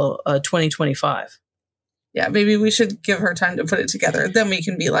release until 2025. Yeah, maybe we should give her time to put it together. Then we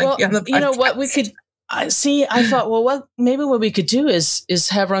can be like, on the podcast. You know what we could. I thought, well, what we could do is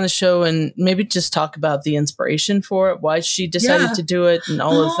have her on the show and maybe just talk about the inspiration for it, why she decided to do it, and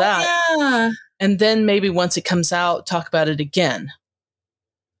all of that. Yeah. And then maybe once it comes out, talk about it again.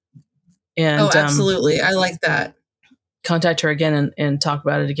 And absolutely, I like that. Contact her again and talk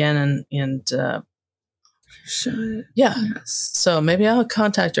about it again, and sure. Yeah. Yes. So maybe I'll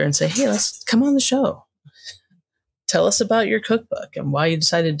contact her and say, hey, let's come on the show. Tell us about your cookbook and why you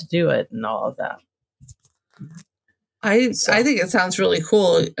decided to do it and all of that. I think it sounds really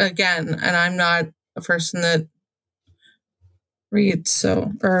cool. Again, and I'm not a person that reads.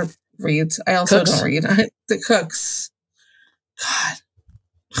 I also don't read. The cooks. God.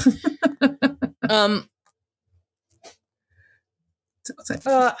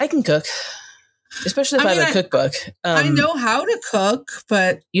 I can cook, especially if I have a cookbook. I know how to cook,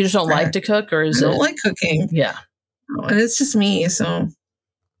 but you just don't like to cook, or is it? I don't like cooking. Yeah, and it's just me, so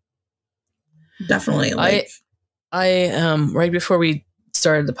definitely I right before we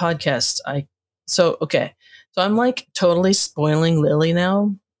started the podcast, so I'm like totally spoiling Lily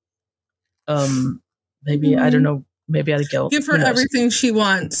now. Maybe I don't know maybe out of guilt. Give her everything she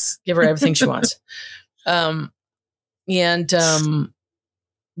wants. Give her everything she wants.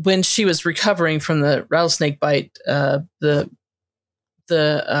 When she was recovering from the rattlesnake bite, the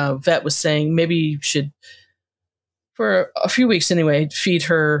vet was saying maybe you should, for a few weeks anyway, feed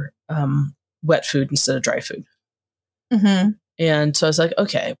her wet food instead of dry food. Mm-hmm. And so I was like,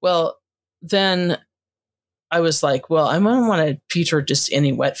 okay, well, then I was like, well, I don't want to feed her just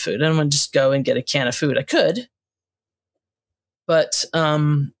any wet food. I don't want to just go and get a can of food. I could. But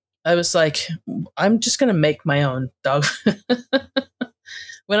I was like, I'm just going to make my own dog.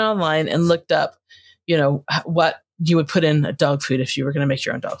 Went online and looked up, what you would put in a dog food if you were going to make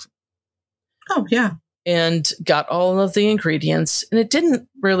your own dog food. Oh, yeah. And got all of the ingredients. And it didn't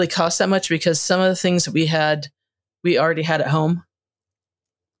really cost that much because some of the things that we already had at home.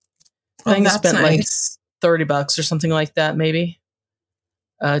 I think I spent nice. Like $30 or something like that, maybe,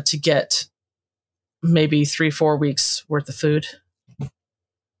 to get maybe 3-4 weeks worth of food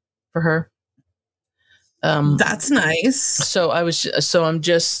for her. That's nice. So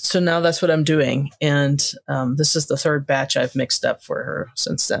now that's what I'm doing. And this is the third batch I've mixed up for her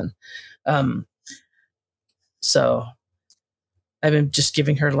since then. So I've been just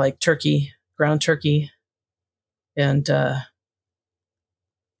giving her like ground turkey, and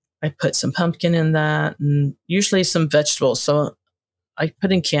I put some pumpkin in that, and usually some vegetables. So I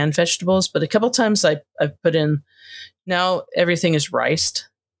put in canned vegetables, but a couple times I've put in, now everything is riced,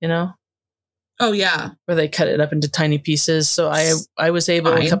 Oh, yeah. Where they cut it up into tiny pieces. So I was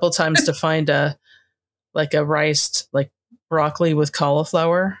able a couple times to find a riced, like broccoli with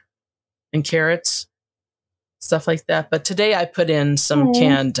cauliflower and carrots, stuff like that. But today I put in some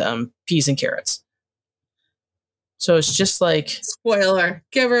canned peas and carrots. So it's just like... Spoiler.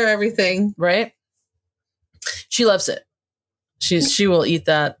 Give her everything. Right? She loves it. She will eat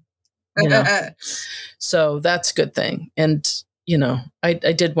that, So that's a good thing. And, I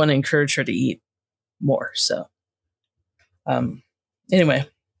did want to encourage her to eat more. So, anyway.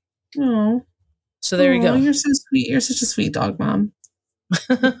 Oh. So there you go. You're so sweet. You're such a sweet dog, Mom.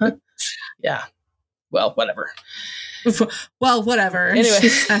 Yeah. Well, whatever. Well, whatever. Anyway.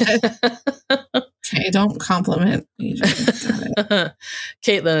 Okay, don't compliment me.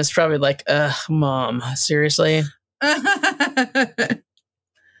 Caitlin is probably like, Mom, seriously?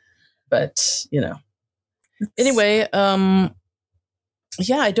 But, anyway,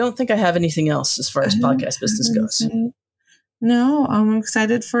 yeah, I don't think I have anything else as far as podcast business goes. No, I'm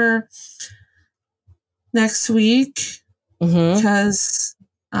excited for next week because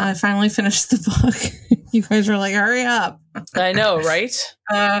I finally finished the book. You guys were like, hurry up. I know, right?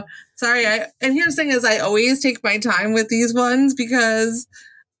 Sorry. And here's the thing is I always take my time with these ones because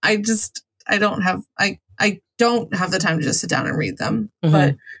I don't have the time to just sit down and read them. Mm-hmm.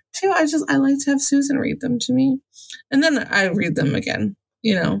 But too, I like to have Susan read them to me. And then I read them again,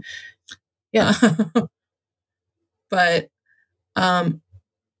 Yeah. But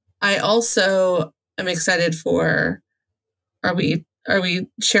I also am excited for, are we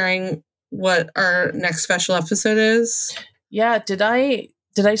sharing what our next special episode is? Yeah, did I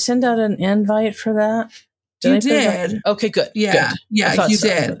send out an invite for that? You did. Okay, good. Yeah, good. Yeah, you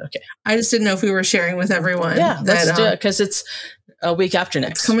did. Okay. I just didn't know if we were sharing with everyone. Yeah, let's do it because it's a week after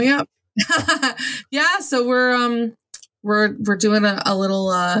next. It's coming up. Yeah, so we're doing a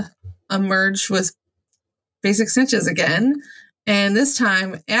little a merge with Basic Snitches again, and this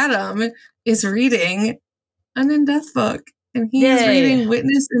time Adam is reading an in death book, and he is reading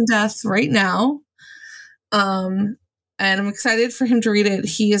Witness in Death right now. And I'm excited for him to read it.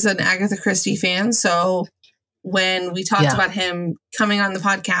 He is an Agatha Christie fan, so when we talked about him coming on the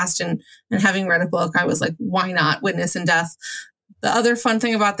podcast and having read a book, I was like, why not Witness in Death? The other fun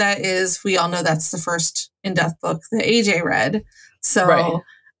thing about that is we all know that's the first in death book that AJ read. So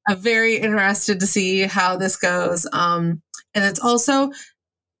I'm very interested to see how this goes. And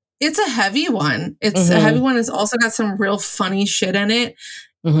it's a heavy one. It's a heavy one. It's also got some real funny shit in it.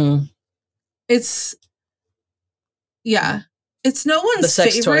 Mm-hmm. It's no one's the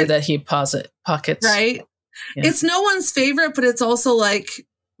sex favorite. Toy that he pockets. Right. Yeah. It's no one's favorite, but it's also like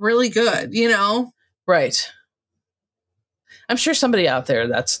really good, Right. I'm sure somebody out there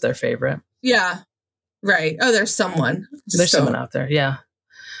that's their favorite. Yeah. Right. Oh, there's someone. There's someone out there. Yeah.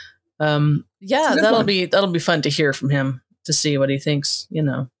 That'll be fun to hear from him, to see what he thinks,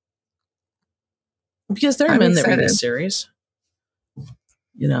 because there are men that read this series,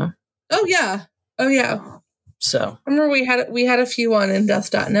 Oh yeah. So I remember we had a few on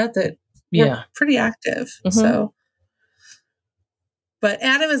indeath.net that were pretty active. Mm-hmm. So, but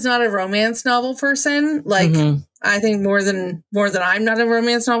Adam is not a romance novel person. Like I think more than I'm not a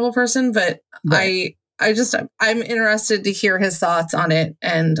romance novel person, but I I'm interested to hear his thoughts on it.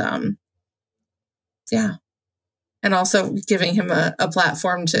 And yeah. And also giving him a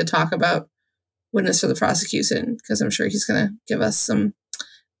platform to talk about witness for the prosecution, because I'm sure he's going to give us some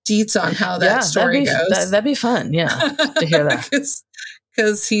deets on how that story goes. That'd be fun. Yeah. To hear that.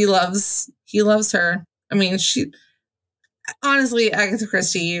 Because he loves her. I mean, honestly, Agatha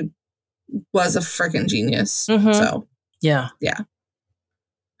Christie was a freaking genius. Mm-hmm. So yeah.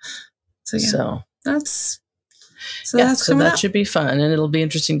 So that's so that should be fun, and it'll be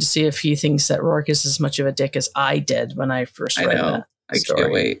interesting to see if he thinks that Rourke is as much of a dick as I did when I first read that story. I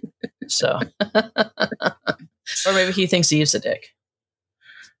can't wait. So, or maybe he thinks he's a dick.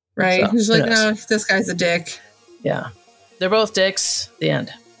 Right? So, he's like, no, this guy's a dick. Yeah, they're both dicks. The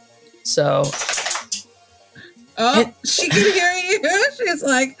end. So. Oh, she can hear you. She's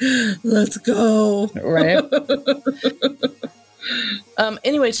like, let's go. Right.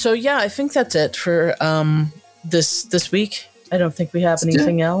 Anyway, so yeah, I think that's it for this week. I don't think we have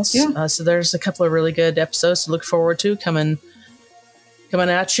anything else. Yeah. So there's a couple of really good episodes to look forward to coming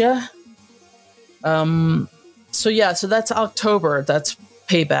at you. So that's October. That's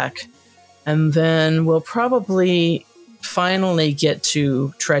Payback. And then we'll probably finally get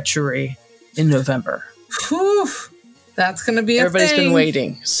to Treachery in November. Whew, that's going to be Everybody's been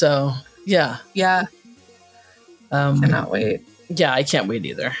waiting. So, yeah. Yeah. Cannot wait. Yeah, I can't wait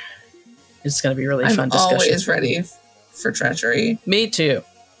either. It's going to be really fun discussion. I'm always ready for Treachery. Me too.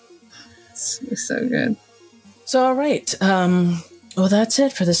 It's so good. So, all right. Well, that's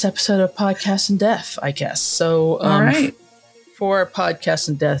it for this episode of Podcast and Death, I guess. So, all right. For Podcast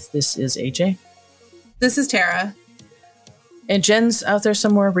and Death, this is AJ. This is Tara. And Jen's out there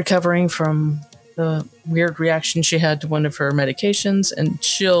somewhere recovering from the weird reaction she had to one of her medications, and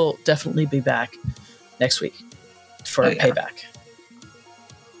she'll definitely be back next week for Payback.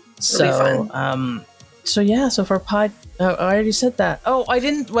 So, so for I already said that. Oh,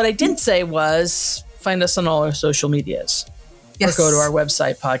 what I didn't say was find us on all our social medias. Yes. Or go to our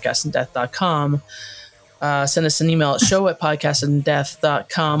website, podcastanddeath.com. Send us an email at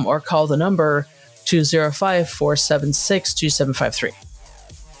show@podcastanddeath.com, or call the number 205-476-2753.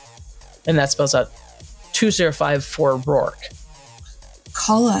 And that spells out 205 for Rourke.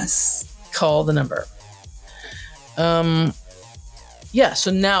 Call us. Call the number. Yeah,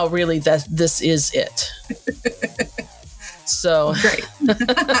 so now really this is it. So great.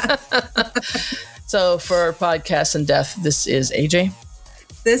 So for Podcast and Death, this is AJ.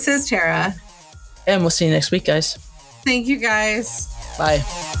 This is Tara. And we'll see you next week, guys. Thank you, guys. Bye.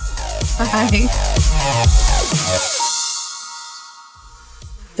 Bye.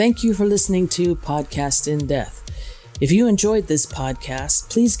 Thank you for listening to Podcast in Death. If you enjoyed this podcast,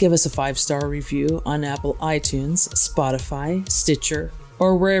 please give us a 5-star review on Apple iTunes, Spotify, Stitcher,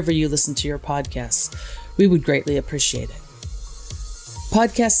 or wherever you listen to your podcasts. We would greatly appreciate it.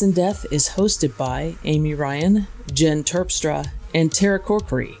 Podcast in Death is hosted by Amy Ryan, Jen Terpstra, and Tara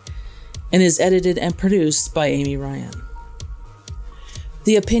Corkery, and is edited and produced by Amy Ryan.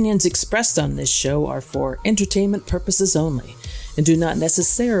 The opinions expressed on this show are for entertainment purposes only, and do not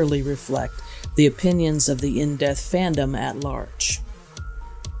necessarily reflect the opinions of the In Death fandom at large.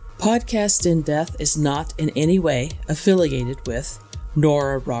 Podcast in Death is not in any way affiliated with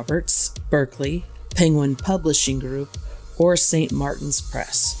Nora Roberts, Berkeley, Penguin Publishing Group, or St. Martin's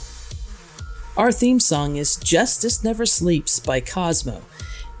Press. Our theme song is Justice Never Sleeps by Cosmo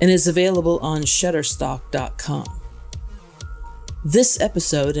and is available on Shutterstock.com. This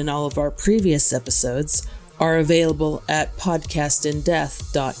episode and all of our previous episodes are available at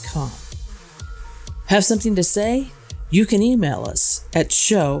podcastindeath.com. Have something to say? You can email us at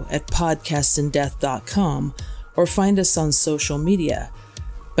show@podcastindeath.com or find us on social media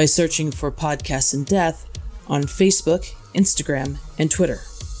by searching for Podcast in Death on Facebook, Instagram, and Twitter.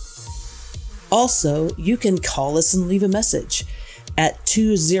 Also, you can call us and leave a message at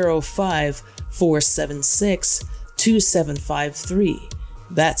 205-476-2753.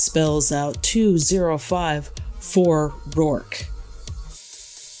 That spells out 205 for Rourke.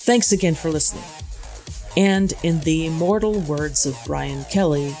 Thanks again for listening. And in the immortal words of Brian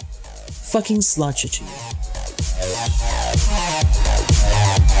Kelly, fucking slouch at you.